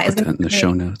 And that is in the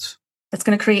show notes. That's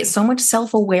going to create so much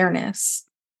self-awareness.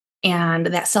 And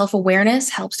that self-awareness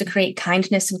helps to create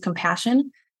kindness and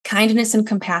compassion. Kindness and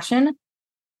compassion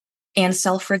and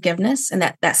self-forgiveness, and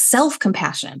that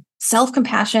self-compassion.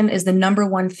 Self-compassion is the number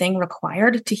one thing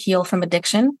required to heal from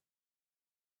addiction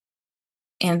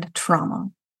and trauma.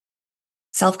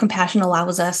 Self-compassion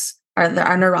allows us,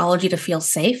 our neurology, to feel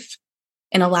safe,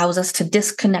 and allows us to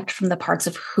disconnect from the parts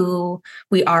of who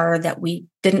we are that we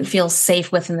didn't feel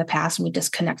safe with in the past, and we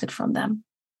disconnected from them.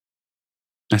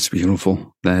 That's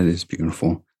beautiful. That is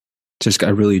beautiful. Jessica,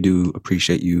 I really do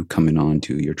appreciate you coming on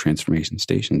to your transformation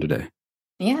station today.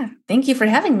 Yeah. Thank you for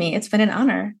having me. It's been an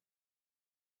honor.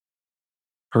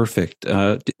 Perfect.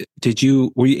 Were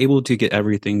you able to get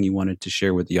everything you wanted to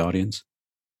share with the audience?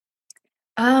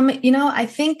 I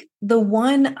think the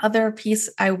one other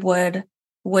piece I would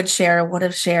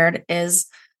have shared is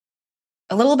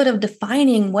a little bit of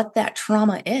defining what that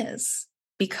trauma is,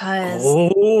 because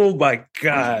oh my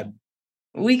God,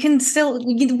 we can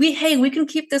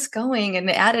keep this going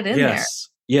and add it in there.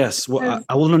 Yes. Well,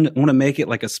 I want to make it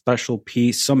like a special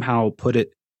piece, somehow put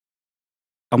it.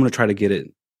 I'm going to try to get it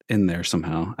in there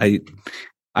somehow.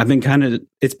 I've been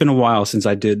it's been a while since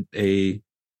I did a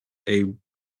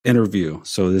interview.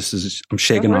 So I'm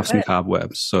shaking off some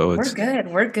cobwebs. So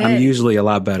we're good. I'm usually a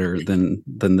lot better than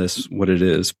this, what it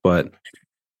is, but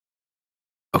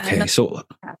okay. So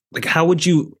like, how would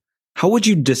you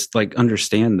just like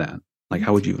understand that? Like,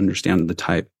 how would you understand the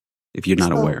type if you're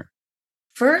not aware?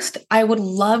 First, I would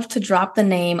love to drop the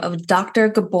name of Dr.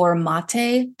 Gabor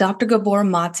Mate. Dr. Gabor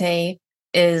Mate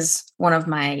is one of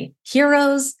my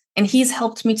heroes, and he's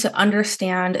helped me to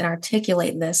understand and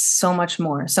articulate this so much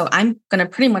more. So I'm going to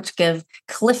pretty much give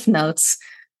cliff notes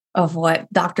of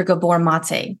what Dr. Gabor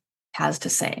Mate has to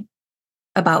say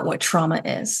about what trauma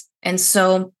is. And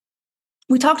so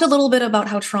we talked a little bit about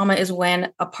how trauma is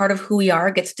when a part of who we are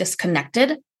gets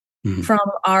disconnected from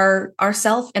our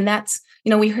self. And that's,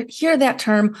 we hear that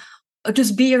term,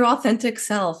 just be your authentic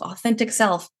self.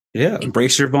 Yeah.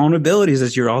 Embrace your vulnerabilities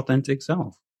as your authentic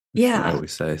self. That's what I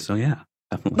always say. So yeah,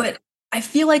 definitely. But I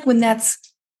feel like when that's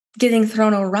getting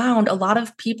thrown around, a lot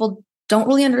of people don't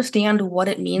really understand what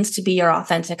it means to be your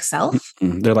authentic self.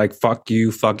 They're like, fuck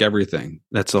you, fuck everything.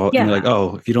 That's all. Yeah. And you're like,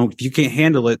 oh, if you can't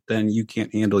handle it, then you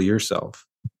can't handle yourself.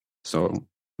 So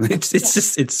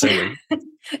it's silly.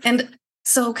 And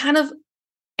so kind of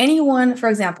anyone, for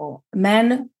example,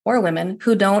 men or women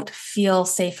who don't feel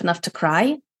safe enough to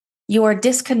cry, you are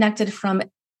disconnected from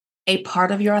a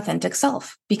part of your authentic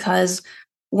self, because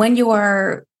when you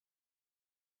are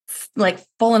like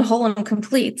full and whole and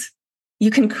complete, you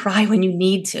can cry when you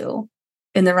need to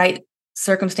in the right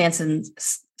circumstances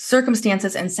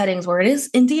and settings where it is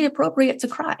indeed appropriate to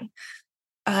cry.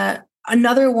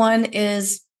 Another one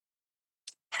is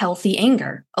healthy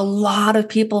anger. A lot of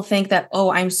people think that,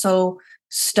 I'm so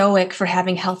stoic for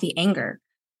having healthy anger.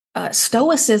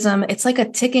 Stoicism, it's like a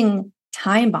ticking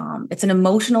time bomb. It's an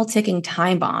emotional ticking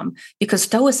time bomb, because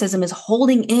stoicism is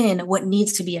holding in what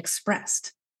needs to be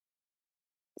expressed.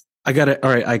 I got it. All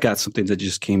right. I got something that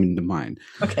just came into mind.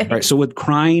 Okay. All right. So with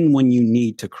crying when you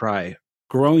need to cry,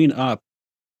 growing up,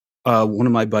 one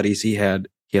of my buddies, he had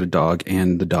a dog,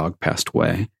 and the dog passed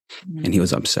away, and he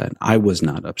was upset. I was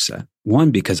not upset.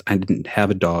 One, because I didn't have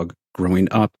a dog growing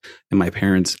up, and my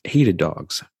parents hated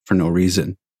dogs for no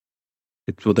reason.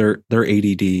 Well, they're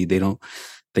ADD.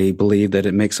 They believe that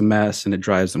it makes a mess and it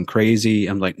drives them crazy.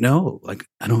 I'm like, no, like,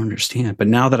 I don't understand. But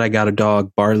now that I got a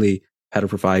dog, Barley, had her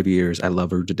for 5 years. I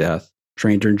love her to death.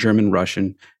 Trained her in German,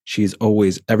 Russian. She's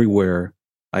always everywhere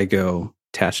I go,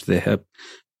 attached to the hip.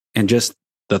 And just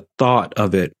the thought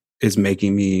of it is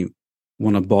making me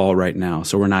want to bawl right now.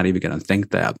 So we're not even going to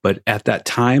think that. But at that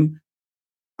time,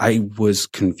 I was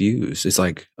confused. It's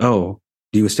like, oh,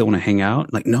 do you still want to hang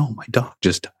out? Like, no, my dog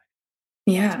just died.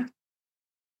 Yeah.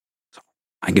 So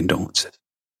my condolences.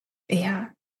 Yeah.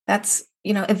 That's,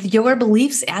 if your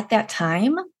beliefs at that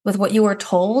time with what you were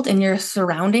told in your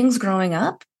surroundings growing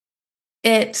up,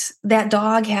 that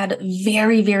dog had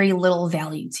very, very little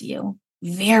value to you,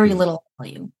 very little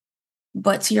value.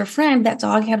 But to your friend, that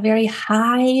dog had very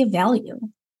high value,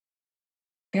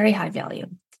 very high value.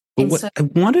 But I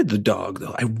wanted the dog,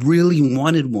 though. I really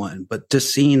wanted one. But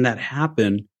just seeing that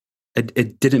happen,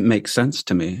 it didn't make sense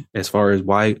to me as far as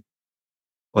why,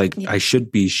 I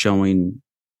should be showing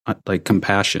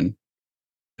compassion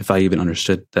if I even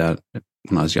understood that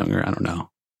when I was younger. I don't know.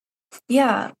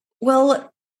 Yeah.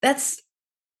 Well, that's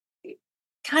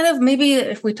kind of maybe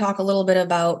if we talk a little bit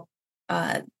about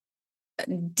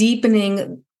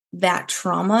deepening that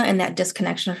trauma and that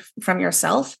disconnection from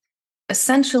yourself.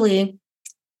 Essentially,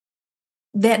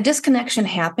 that disconnection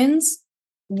happens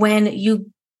when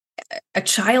a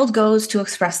child goes to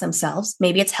express themselves.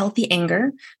 Maybe it's healthy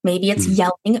anger, maybe it's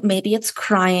yelling, maybe it's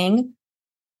crying,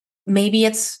 maybe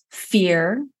it's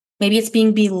fear, maybe it's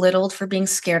being belittled for being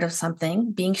scared of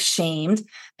something, being shamed.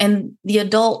 And the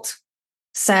adult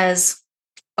says,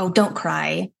 oh, don't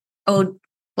cry. Oh,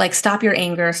 stop your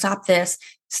anger, stop this,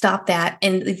 stop that.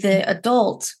 And the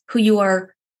adult who you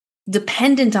are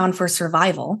dependent on for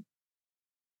survival,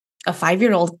 a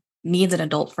 5-year-old needs an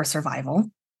adult for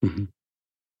survival. Mm-hmm.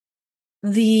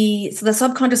 The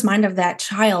subconscious mind of that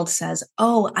child says,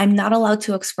 oh, I'm not allowed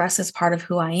to express this part of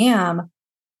who I am.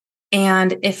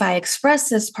 And if I express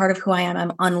this part of who I am,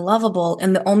 I'm unlovable.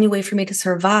 And the only way for me to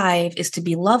survive is to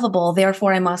be lovable.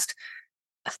 Therefore, I must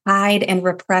hide and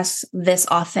repress this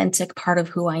authentic part of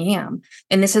who I am.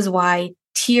 And this is why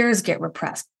tears get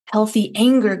repressed. Healthy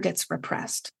anger gets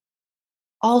repressed.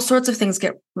 All sorts of things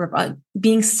get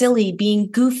being silly, being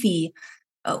goofy,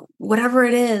 whatever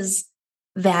it is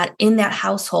that in that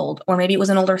household, or maybe it was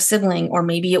an older sibling, or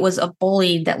maybe it was a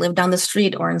bully that lived down the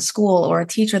street or in school, or a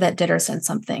teacher that did or said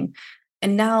something.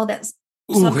 And now that's...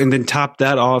 and then top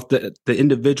that off, the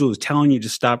individual who's telling you to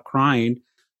stop crying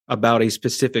about a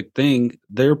specific thing,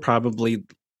 they're probably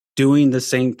doing the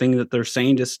same thing that they're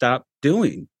saying to stop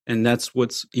doing. And that's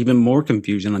what's even more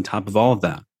confusion on top of all of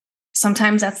that.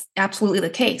 Sometimes that's absolutely the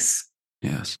case.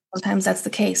 Yes. Sometimes that's the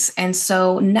case. And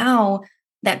so now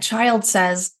that child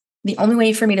says, the only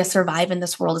way for me to survive in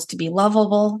this world is to be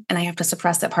lovable, and I have to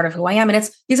suppress that part of who I am. And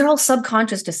these are all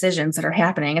subconscious decisions that are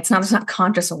happening. There's not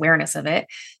conscious awareness of it.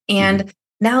 And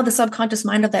now the subconscious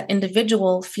mind of that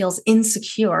individual feels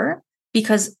insecure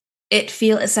because it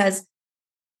says,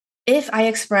 if I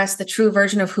express the true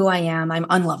version of who I am, I'm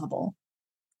unlovable.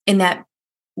 And that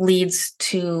leads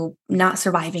to not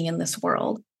surviving in this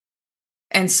world.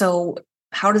 And so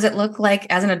how does it look like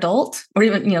as an adult or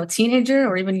even, teenager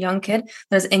or even young kid?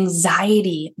 There's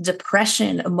anxiety,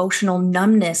 depression, emotional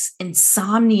numbness,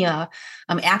 insomnia,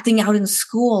 acting out in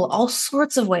school, all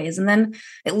sorts of ways. And then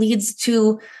it leads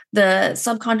to the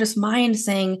subconscious mind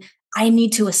saying, I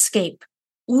need to escape.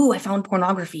 Ooh, I found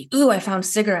pornography. Ooh, I found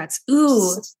cigarettes.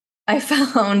 Ooh, I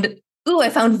found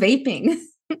vaping.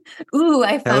 Ooh,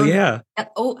 I found... Hell yeah.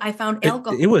 Oh, I found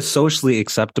alcohol. It was socially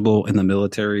acceptable in the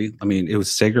military. I mean, it was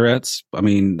cigarettes. I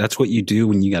mean, that's what you do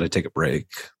when you got to take a break.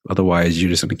 Otherwise, you're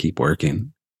just going to keep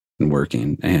working and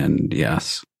working. And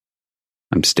yes,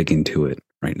 I'm sticking to it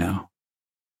right now.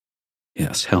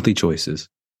 Yes, healthy choices.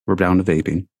 We're down to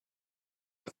vaping.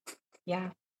 Yeah.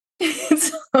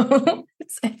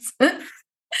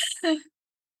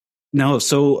 No,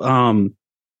 so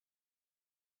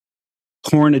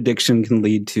porn addiction can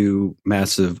lead to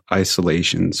massive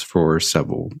isolations for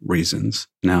several reasons.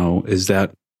 Now, is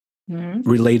that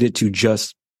related to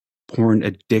just porn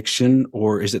addiction,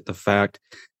 or is it the fact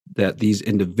that these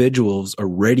individuals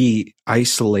already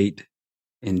isolate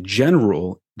in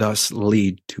general, thus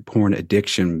lead to porn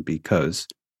addiction because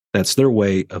that's their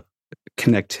way of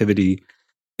connectivity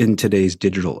in today's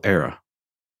digital era?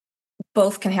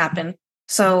 Both can happen.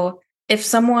 So if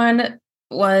someone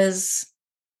was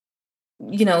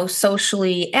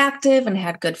socially active and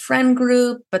had good friend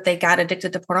group, but they got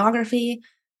addicted to pornography,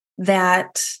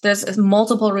 that there's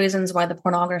multiple reasons why the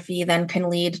pornography then can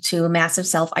lead to massive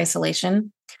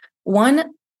self-isolation.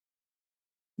 One,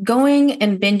 going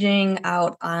and binging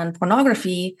out on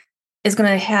pornography is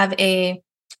going to have a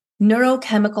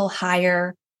neurochemical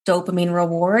higher dopamine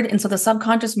reward. And so the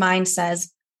subconscious mind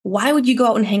says, why would you go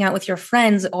out and hang out with your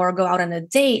friends or go out on a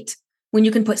date when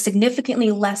you can put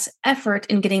significantly less effort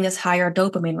in getting this higher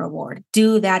dopamine reward?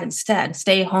 Do that instead.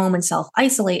 Stay home and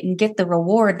self-isolate and get the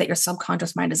reward that your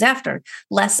subconscious mind is after.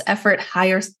 Less effort,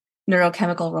 higher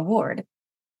neurochemical reward.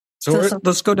 So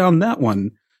let's go down that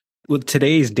one. With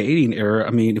today's dating era,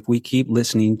 I mean, if we keep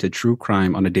listening to true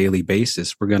crime on a daily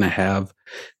basis, we're going to have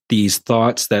these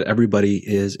thoughts that everybody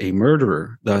is a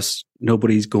murderer. Thus,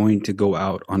 nobody's going to go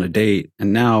out on a date.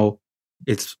 And now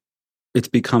it's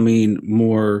becoming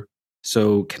more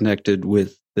so connected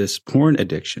with this porn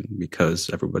addiction because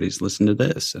everybody's listening to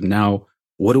this. And now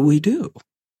what do? Do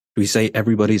we say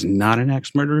everybody's not an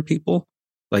axe murderer, people?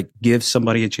 Like, give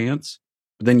somebody a chance?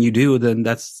 But then you do, then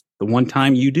that's the one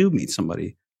time you do meet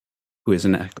somebody who is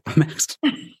an axe.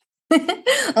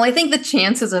 Well, I think the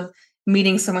chances of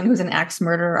meeting someone who's an axe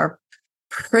murderer are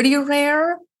pretty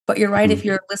rare. But you're right. If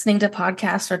you're listening to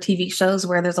podcasts or TV shows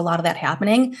where there's a lot of that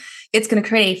happening, it's going to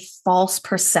create a false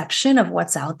perception of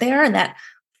what's out there. And that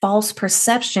false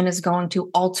perception is going to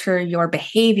alter your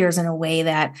behaviors in a way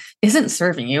that isn't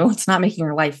serving you. It's not making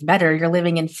your life better. You're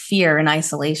living in fear and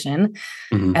isolation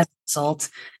as a result.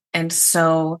 And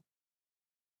so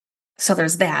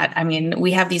there's that. I mean,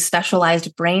 we have these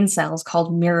specialized brain cells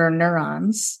called mirror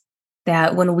neurons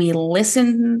that when we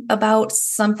listen about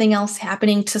something else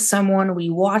happening to someone,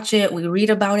 we watch it, we read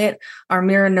about it, our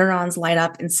mirror neurons light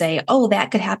up and say, oh,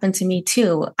 that could happen to me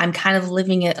too. I'm kind of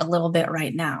living it a little bit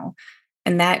right now.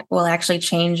 And that will actually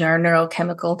change our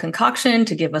neurochemical concoction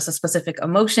to give us a specific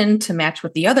emotion to match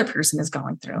what the other person is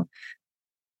going through.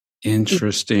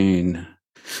 Interesting.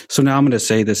 So now I'm going to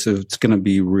say this, it's going to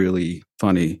be really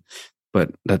funny, but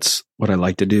that's what I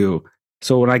like to do.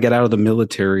 So when I get out of the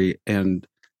military and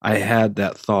I had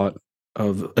that thought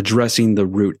of addressing the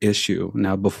root issue.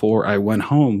 Now, before I went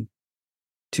home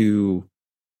to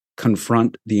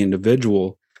confront the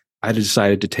individual, I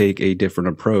decided to take a different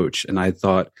approach. And I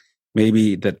thought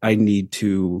maybe that I need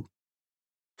to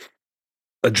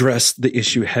address the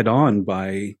issue head on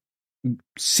by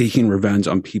seeking revenge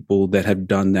on people that have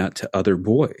done that to other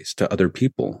boys, to other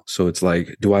people. So it's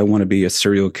like, do I want to be a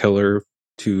serial killer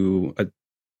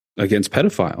against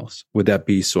pedophiles? Would that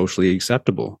be socially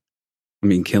acceptable? I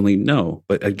mean, killing, no,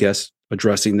 but I guess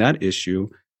addressing that issue,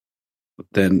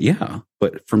 then yeah.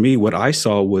 But for me, what I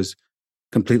saw was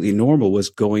completely normal, was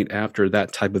going after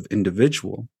that type of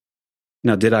individual.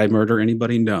 Now, did I murder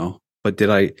anybody? No. But did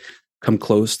I come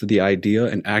close to the idea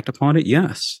and act upon it?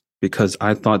 Yes, because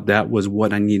I thought that was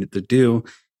what I needed to do.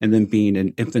 And then being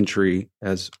in infantry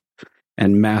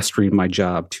and mastering my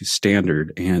job to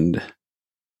standard and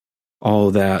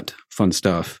all that fun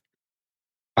stuff,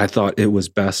 I thought it was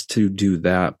best to do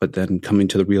that. But then coming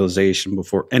to the realization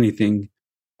before anything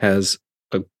has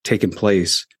taken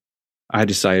place, I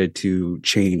decided to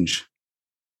change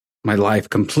my life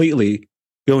completely,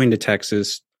 going to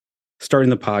Texas,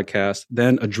 starting the podcast,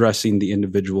 then addressing the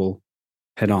individual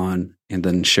head on, and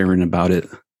then sharing about it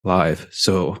live.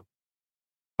 So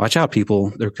watch out,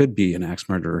 people. There could be an axe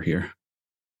murderer here.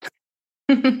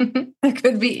 There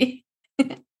could be.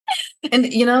 And,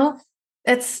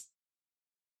 it's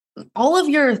all of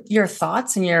your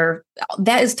thoughts and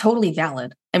that is totally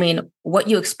valid. I mean, what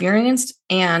you experienced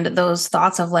and those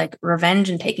thoughts of like revenge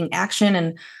and taking action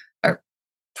and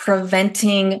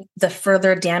preventing the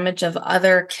further damage of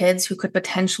other kids who could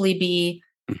potentially be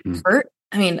hurt.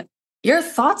 I mean, your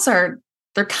thoughts they're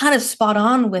kind of spot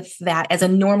on with that as a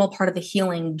normal part of the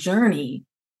healing journey,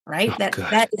 right? Oh,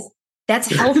 that's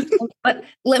healthy. But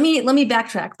let me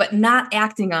backtrack, but not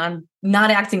acting on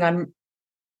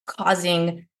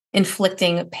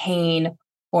inflicting pain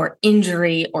or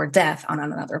injury or death on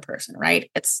another person, right?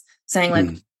 It's saying like,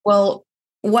 well,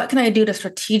 what can I do to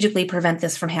strategically prevent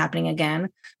this from happening again?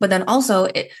 But then also,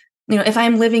 if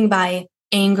I'm living by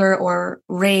anger or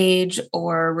rage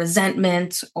or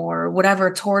resentment or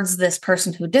whatever towards this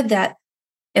person who did that,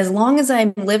 as long as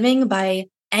I'm living by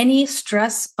any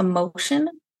stress emotion,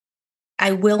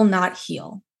 I will not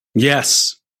heal.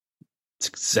 Yes, that's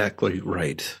exactly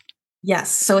right.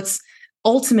 Yes. So it's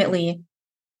ultimately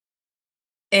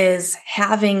is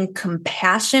having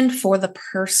compassion for the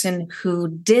person who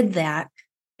did that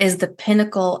is the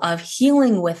pinnacle of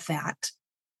healing with that.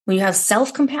 When you have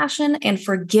self-compassion and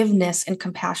forgiveness and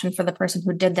compassion for the person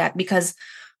who did that, because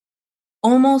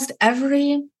almost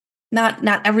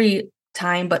not every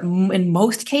time, but in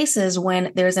most cases,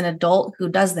 when there's an adult who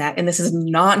does that, and this is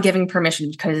not giving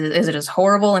permission because it is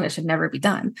horrible and it should never be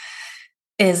done,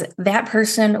 is that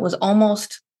person was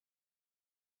almost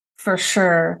for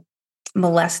sure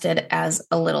molested as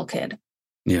a little kid.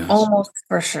 Yes. Almost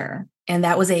for sure. And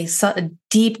that was a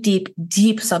deep, deep,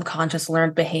 deep subconscious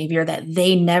learned behavior that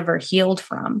they never healed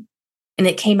from. And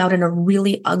it came out in a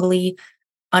really ugly,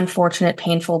 unfortunate,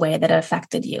 painful way that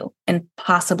affected you and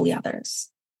possibly others.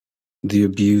 The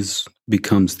abuse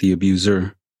becomes the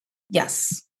abuser.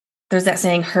 Yes. There's that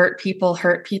saying, hurt people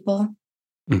hurt people.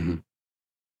 Mm-hmm.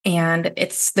 And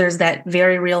there's that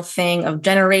very real thing of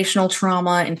generational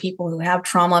trauma and people who have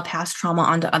trauma pass trauma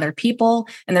onto other people.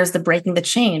 And there's the breaking the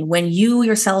chain. When you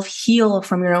yourself heal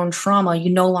from your own trauma,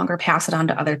 you no longer pass it on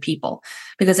to other people.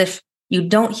 Because if you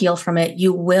don't heal from it,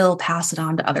 you will pass it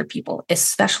on to other people,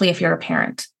 especially if you're a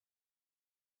parent.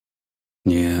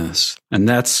 Yes. And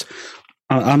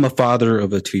I'm a father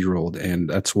of a 2-year-old, and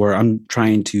that's where I'm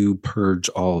trying to purge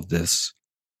all of this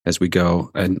as we go.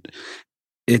 And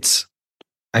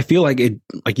I feel like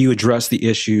you address the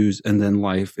issues and then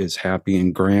life is happy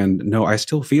and grand. No, I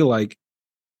still feel like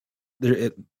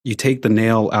you take the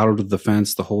nail out of the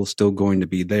fence, the hole's still going to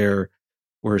be there,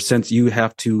 where since you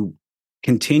have to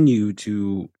continue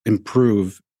to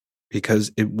improve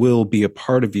because it will be a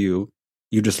part of you,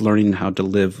 you're just learning how to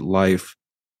live life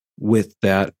with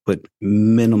that, but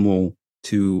minimal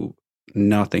to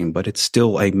nothing, but it's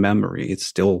still a memory. It's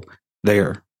still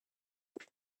there.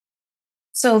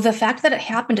 So the fact that it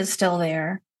happened is still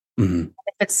there. Mm-hmm.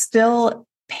 If it's still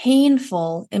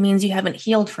painful, it means you haven't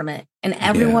healed from it. And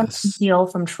everyone can heal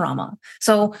from trauma.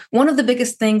 So one of the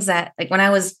biggest things that, like,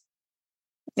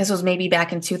 this was maybe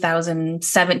back in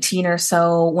 2017 or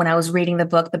so, when I was reading the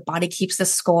book, The Body Keeps the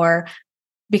Score,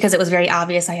 because it was very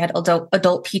obvious I had adult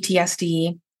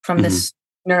PTSD from this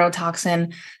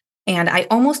neurotoxin. And I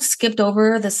almost skipped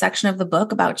over the section of the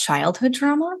book about childhood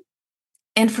trauma.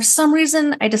 And for some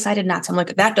reason, I decided not to. I'm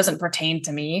like, that doesn't pertain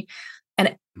to me.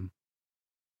 And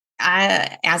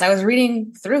as I was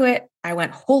reading through it, I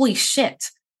went, holy shit,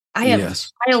 I have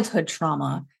childhood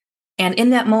trauma. And in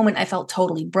that moment, I felt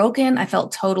totally broken. I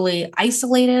felt totally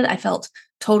isolated. I felt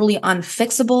totally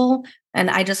unfixable. And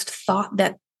I just thought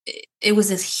that it was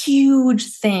this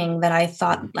huge thing that I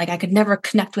thought like I could never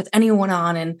connect with anyone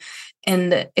on.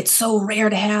 And it's so rare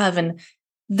to have. And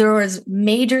there was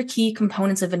major key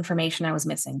components of information I was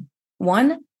missing.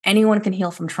 1, anyone can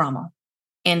heal from trauma.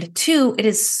 And 2, it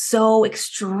is so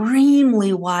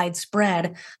extremely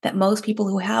widespread that most people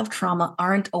who have trauma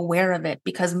aren't aware of it,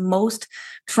 because most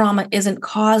trauma isn't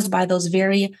caused by those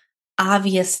very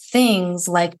obvious things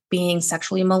like being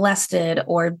sexually molested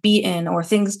or beaten or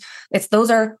things. Those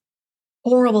are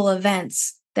horrible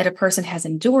events that a person has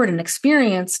endured and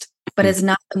experienced, but is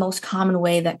not the most common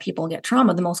way that people get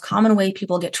trauma. The most common way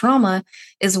people get trauma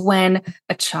is when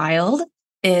a child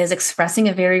is expressing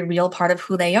a very real part of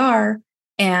who they are,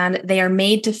 and they are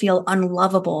made to feel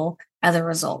unlovable as a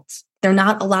result. They're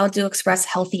not allowed to express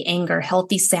healthy anger,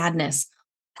 healthy sadness,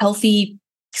 healthy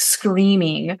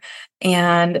screaming,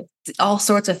 and all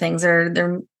sorts of things.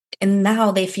 And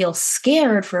now they feel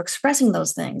scared for expressing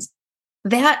those things.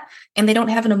 And they don't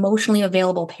have an emotionally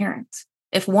available parent.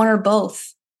 If one or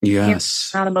both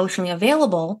parents are not emotionally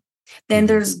available, then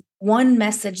there's one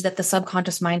message that the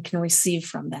subconscious mind can receive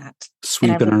from that.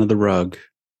 Sweep it under the rug.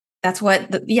 That's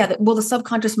what, the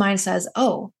subconscious mind says,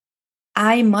 oh,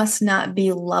 I must not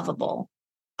be lovable.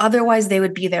 Otherwise, they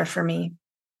would be there for me.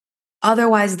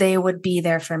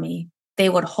 They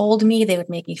would hold me. They would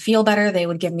make me feel better. They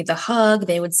would give me the hug.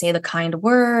 They would say the kind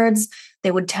words.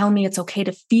 They would tell me it's okay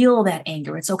to feel that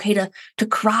anger. It's okay to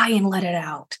cry and let it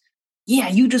out. Yeah,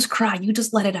 you just cry. You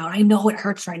just let it out. I know it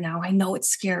hurts right now. I know it's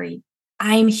scary.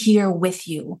 I'm here with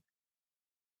you.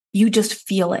 You just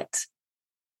feel it.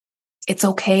 It's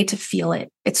okay to feel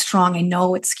it. It's strong. I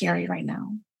know it's scary right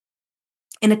now.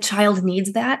 And a child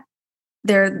needs that.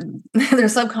 Their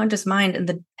subconscious mind and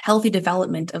the healthy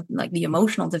development of like the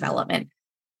emotional development,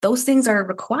 those things are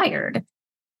required.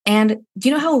 And do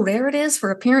you know how rare it is for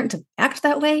a parent to act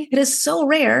that way? It is so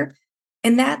rare.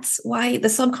 And that's why the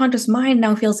subconscious mind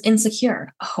now feels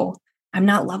insecure. Oh, I'm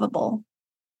not lovable.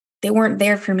 They weren't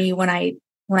there for me when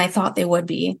I thought they would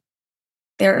be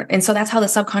there. And so that's how the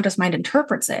subconscious mind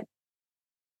interprets it.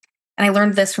 And I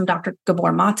learned this from Dr.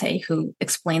 Gabor Mate, who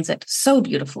explains it so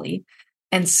beautifully.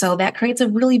 And so that creates a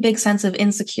really big sense of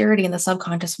insecurity in the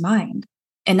subconscious mind.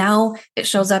 And now it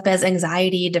shows up as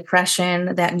anxiety,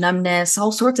 depression, that numbness,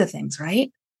 all sorts of things,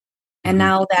 right? And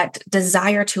now that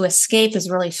desire to escape is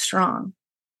really strong.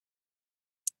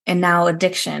 And now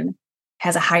addiction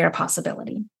has a higher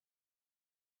possibility.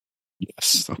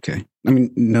 Yes. Okay. I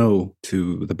mean, no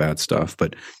to the bad stuff,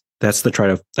 but that's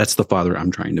the father I'm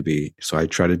trying to be. So I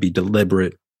try to be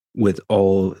deliberate with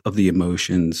all of the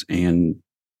emotions and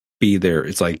be there.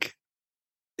 It's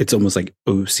almost like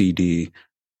OCD,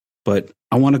 but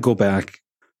I want to go back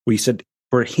where you said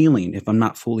for healing, if I'm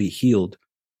not fully healed.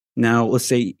 Now, let's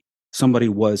say somebody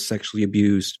was sexually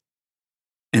abused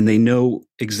and they know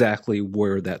exactly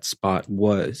where that spot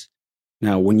was.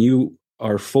 Now, when you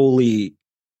are fully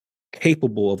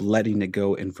capable of letting it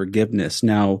go and forgiveness,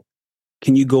 now,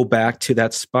 can you go back to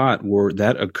that spot where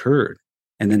that occurred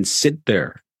and then sit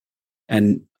there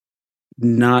and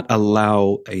not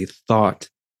allow a thought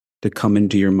to come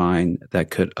into your mind that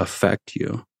could affect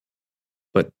you,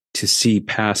 but to see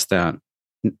past that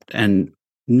and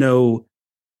know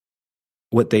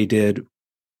what they did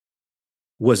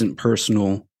wasn't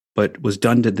personal, but was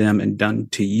done to them and done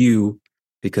to you,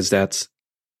 because that's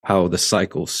how the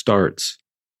cycle starts.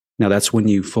 Now, that's when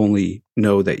you fully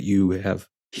know that you have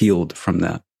healed from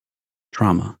that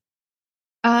trauma.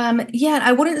 Yeah,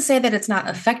 I wouldn't say that it's not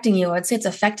affecting you. I'd say it's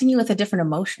affecting you with a different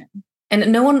emotion.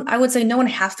 And I would say no one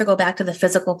has to go back to the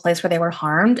physical place where they were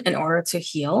harmed in order to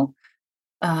heal.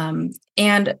 And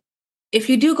if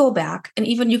you do go back, and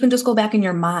even you can just go back in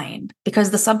your mind,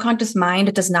 because the subconscious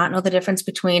mind does not know the difference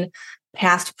between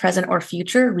past, present, or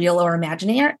future, real or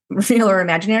imaginary.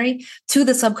 To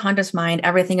the subconscious mind,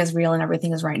 everything is real and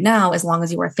everything is right now, as long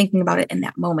as you are thinking about it in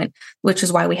that moment, which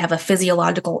is why we have a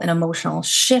physiological and emotional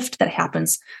shift that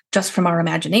happens just from our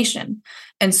imagination.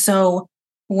 And so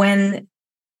when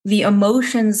the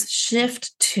emotions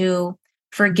shift to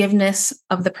forgiveness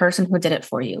of the person who did it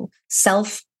for you,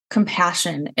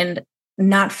 self-compassion, and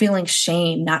not feeling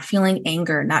shame, not feeling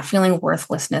anger, not feeling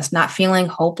worthlessness, not feeling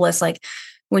hopeless. Like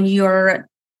when your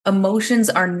emotions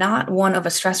are not one of a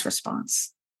stress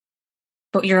response,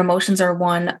 but your emotions are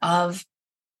one of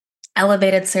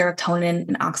elevated serotonin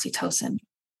and oxytocin,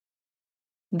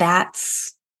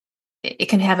 it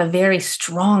can have a very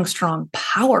strong,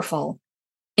 powerful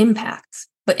impact,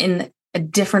 but in a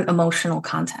different emotional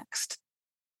context.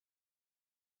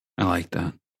 I like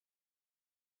that.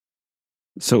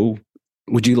 So,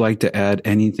 would you like to add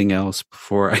anything else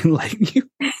before I let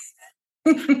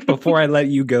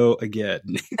you go again?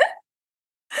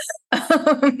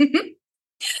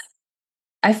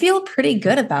 I feel pretty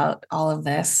good about all of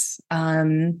this.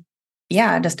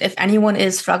 Just if anyone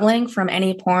is struggling from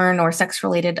any porn or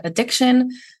sex-related addiction,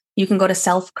 you can go to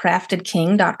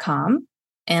selfcraftedking.com,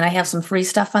 and I have some free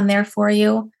stuff on there for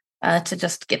you to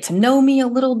just get to know me a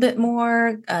little bit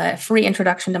more. Free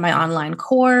introduction to my online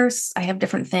course. I have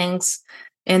different things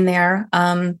in there,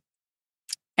 and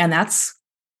that's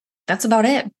about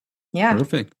it. Yeah,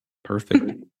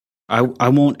 perfect. I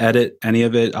won't edit any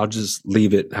of it. I'll just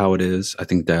leave it how it is. I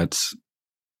think that's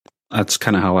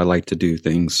kind of how I like to do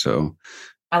things. So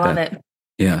I love it.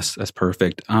 Yes, that's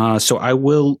perfect. So I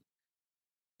will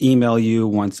email you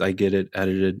once I get it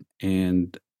edited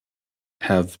and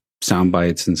have sound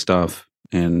bites and stuff,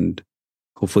 and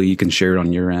hopefully you can share it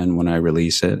on your end when I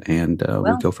release it, and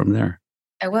we'll go from there.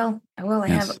 I will. I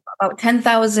have about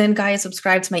 10,000 guys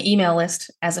subscribed to my email list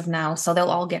as of now, so they'll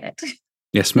all get it.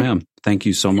 Yes, ma'am. Thank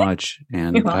you so much.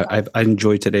 And I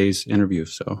enjoyed today's interview.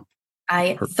 So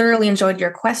I thoroughly enjoyed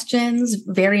your questions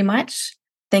very much.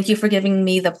 Thank you for giving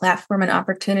me the platform and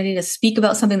opportunity to speak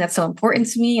about something that's so important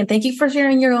to me. And thank you for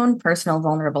sharing your own personal,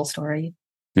 vulnerable story.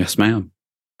 Yes, ma'am.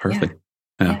 Perfect.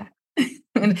 Yeah.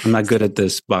 I'm not good at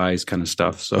this buys kind of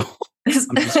stuff. So I'm just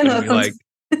going to be like,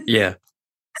 yeah.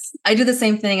 I do the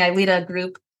same thing. I lead a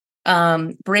group,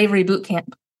 bravery boot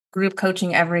camp group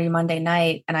coaching every Monday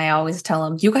night. And I always tell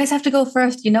them, you guys have to go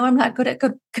first. You know, I'm not good at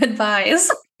good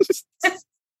buys.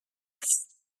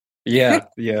 Yeah.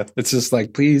 It's just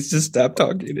like, please just stop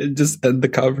talking and just end the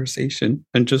conversation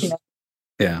and just,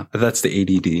 that's the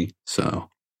ADD. So,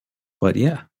 but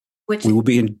yeah, we will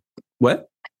be in what?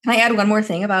 Can I add one more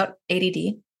thing about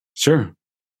ADD? Sure.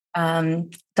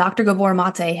 Dr. Gabor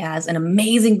Mate has an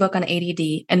amazing book on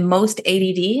ADD, and most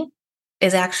ADD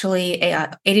is actually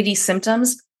ADD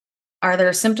symptoms are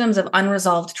their symptoms of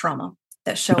unresolved trauma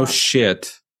that show up. Oh,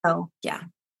 shit. Oh, yeah.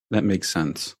 That makes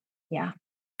sense. Yeah.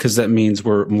 Because that means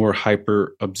we're more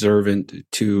hyper observant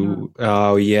to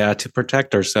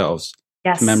protect ourselves.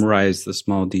 Yes. To memorize the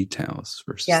small details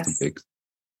versus the big.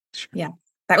 Sure. Yeah.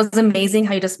 That was amazing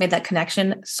how you just made that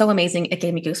connection. So amazing. It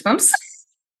gave me goosebumps.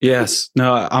 Yes.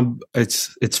 No,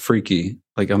 it's freaky.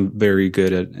 Like I'm very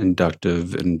good at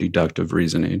inductive and deductive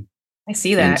reasoning. I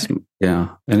see that.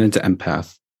 And it's an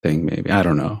empath thing, maybe. I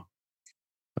don't know.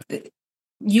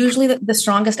 Usually the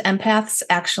strongest empaths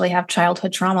actually have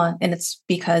childhood trauma, and it's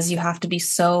because you have to be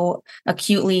so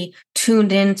acutely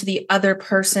tuned into the other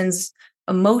person's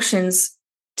emotions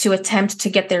to attempt to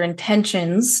get their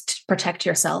intentions to protect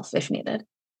yourself if needed.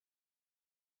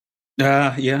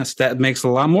 Yes, that makes a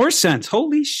lot more sense.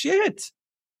 Holy shit.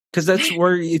 Because that's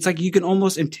where it's like you can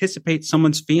almost anticipate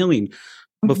someone's feeling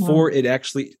before it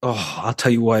actually. Oh, I'll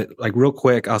tell you what, like real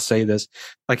quick, I'll say this.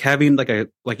 Like having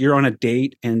like you're on a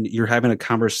date and you're having a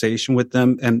conversation with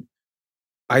them. And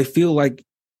I feel like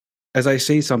as I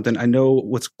say something, I know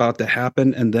what's about to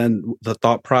happen. And then the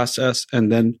thought process.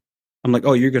 And then I'm like,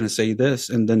 oh, you're going to say this.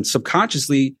 And then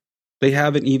subconsciously, they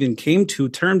haven't even came to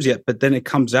terms yet. But then it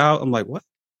comes out. I'm like, what?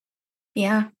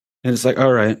 Yeah. And it's like,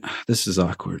 all right, this is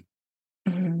awkward.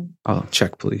 Oh,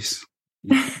 check, please.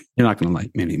 You're not going to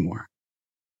like me anymore.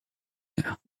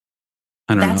 Yeah.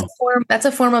 I don't know. That's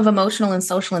a form of emotional and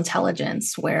social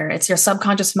intelligence where it's your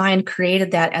subconscious mind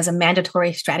created that as a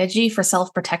mandatory strategy for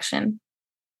self-protection.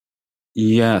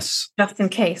 Yes. Just in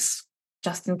case.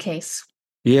 Just in case.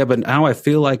 Yeah, but now I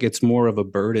feel like it's more of a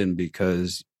burden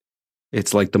because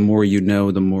it's like the more you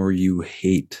know, the more you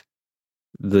hate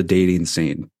the dating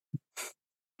scene.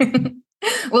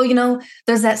 Well, you know,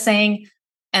 there's that saying,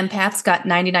 empaths got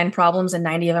 99 problems and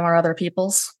 90 of them are other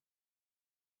people's.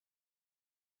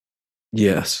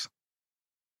 Yes.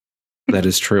 That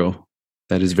is true.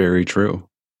 That is very true.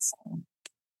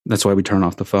 That's why we turn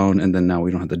off the phone and then now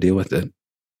we don't have to deal with it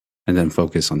and then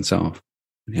focus on self.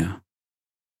 Yeah.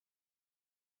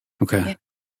 Okay.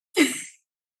 Yeah.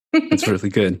 That's really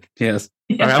good. Yes.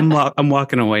 Yeah. All right, I'm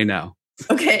walking away now.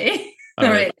 Okay. All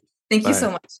right. Thank you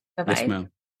so much. Bye-bye. Yes, ma'am.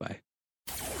 Bye.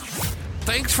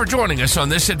 Thanks for joining us on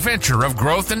this adventure of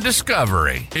growth and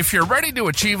discovery. If you're ready to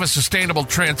achieve a sustainable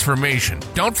transformation,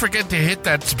 don't forget to hit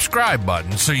that subscribe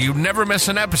button so you never miss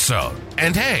an episode.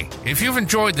 And hey, if you've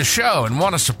enjoyed the show and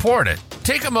want to support it,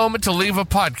 take a moment to leave a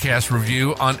podcast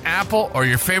review on Apple or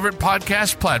your favorite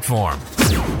podcast platform.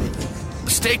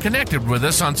 Stay connected with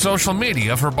us on social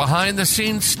media for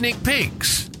behind-the-scenes sneak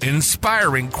peeks,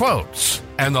 inspiring quotes,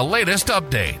 and the latest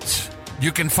updates.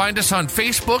 You can find us on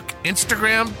Facebook,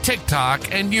 Instagram,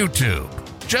 TikTok, and YouTube.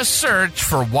 Just search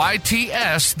for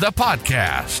YTS the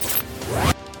Podcast.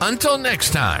 Until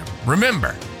next time,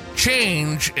 remember,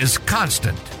 change is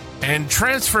constant and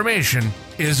transformation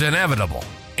is inevitable.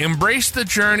 Embrace the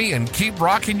journey and keep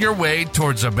rocking your way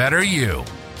towards a better you.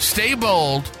 Stay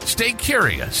bold, stay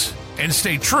curious, and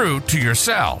stay true to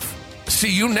yourself.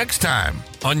 See you next time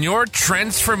on your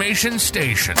Transformation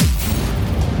Station.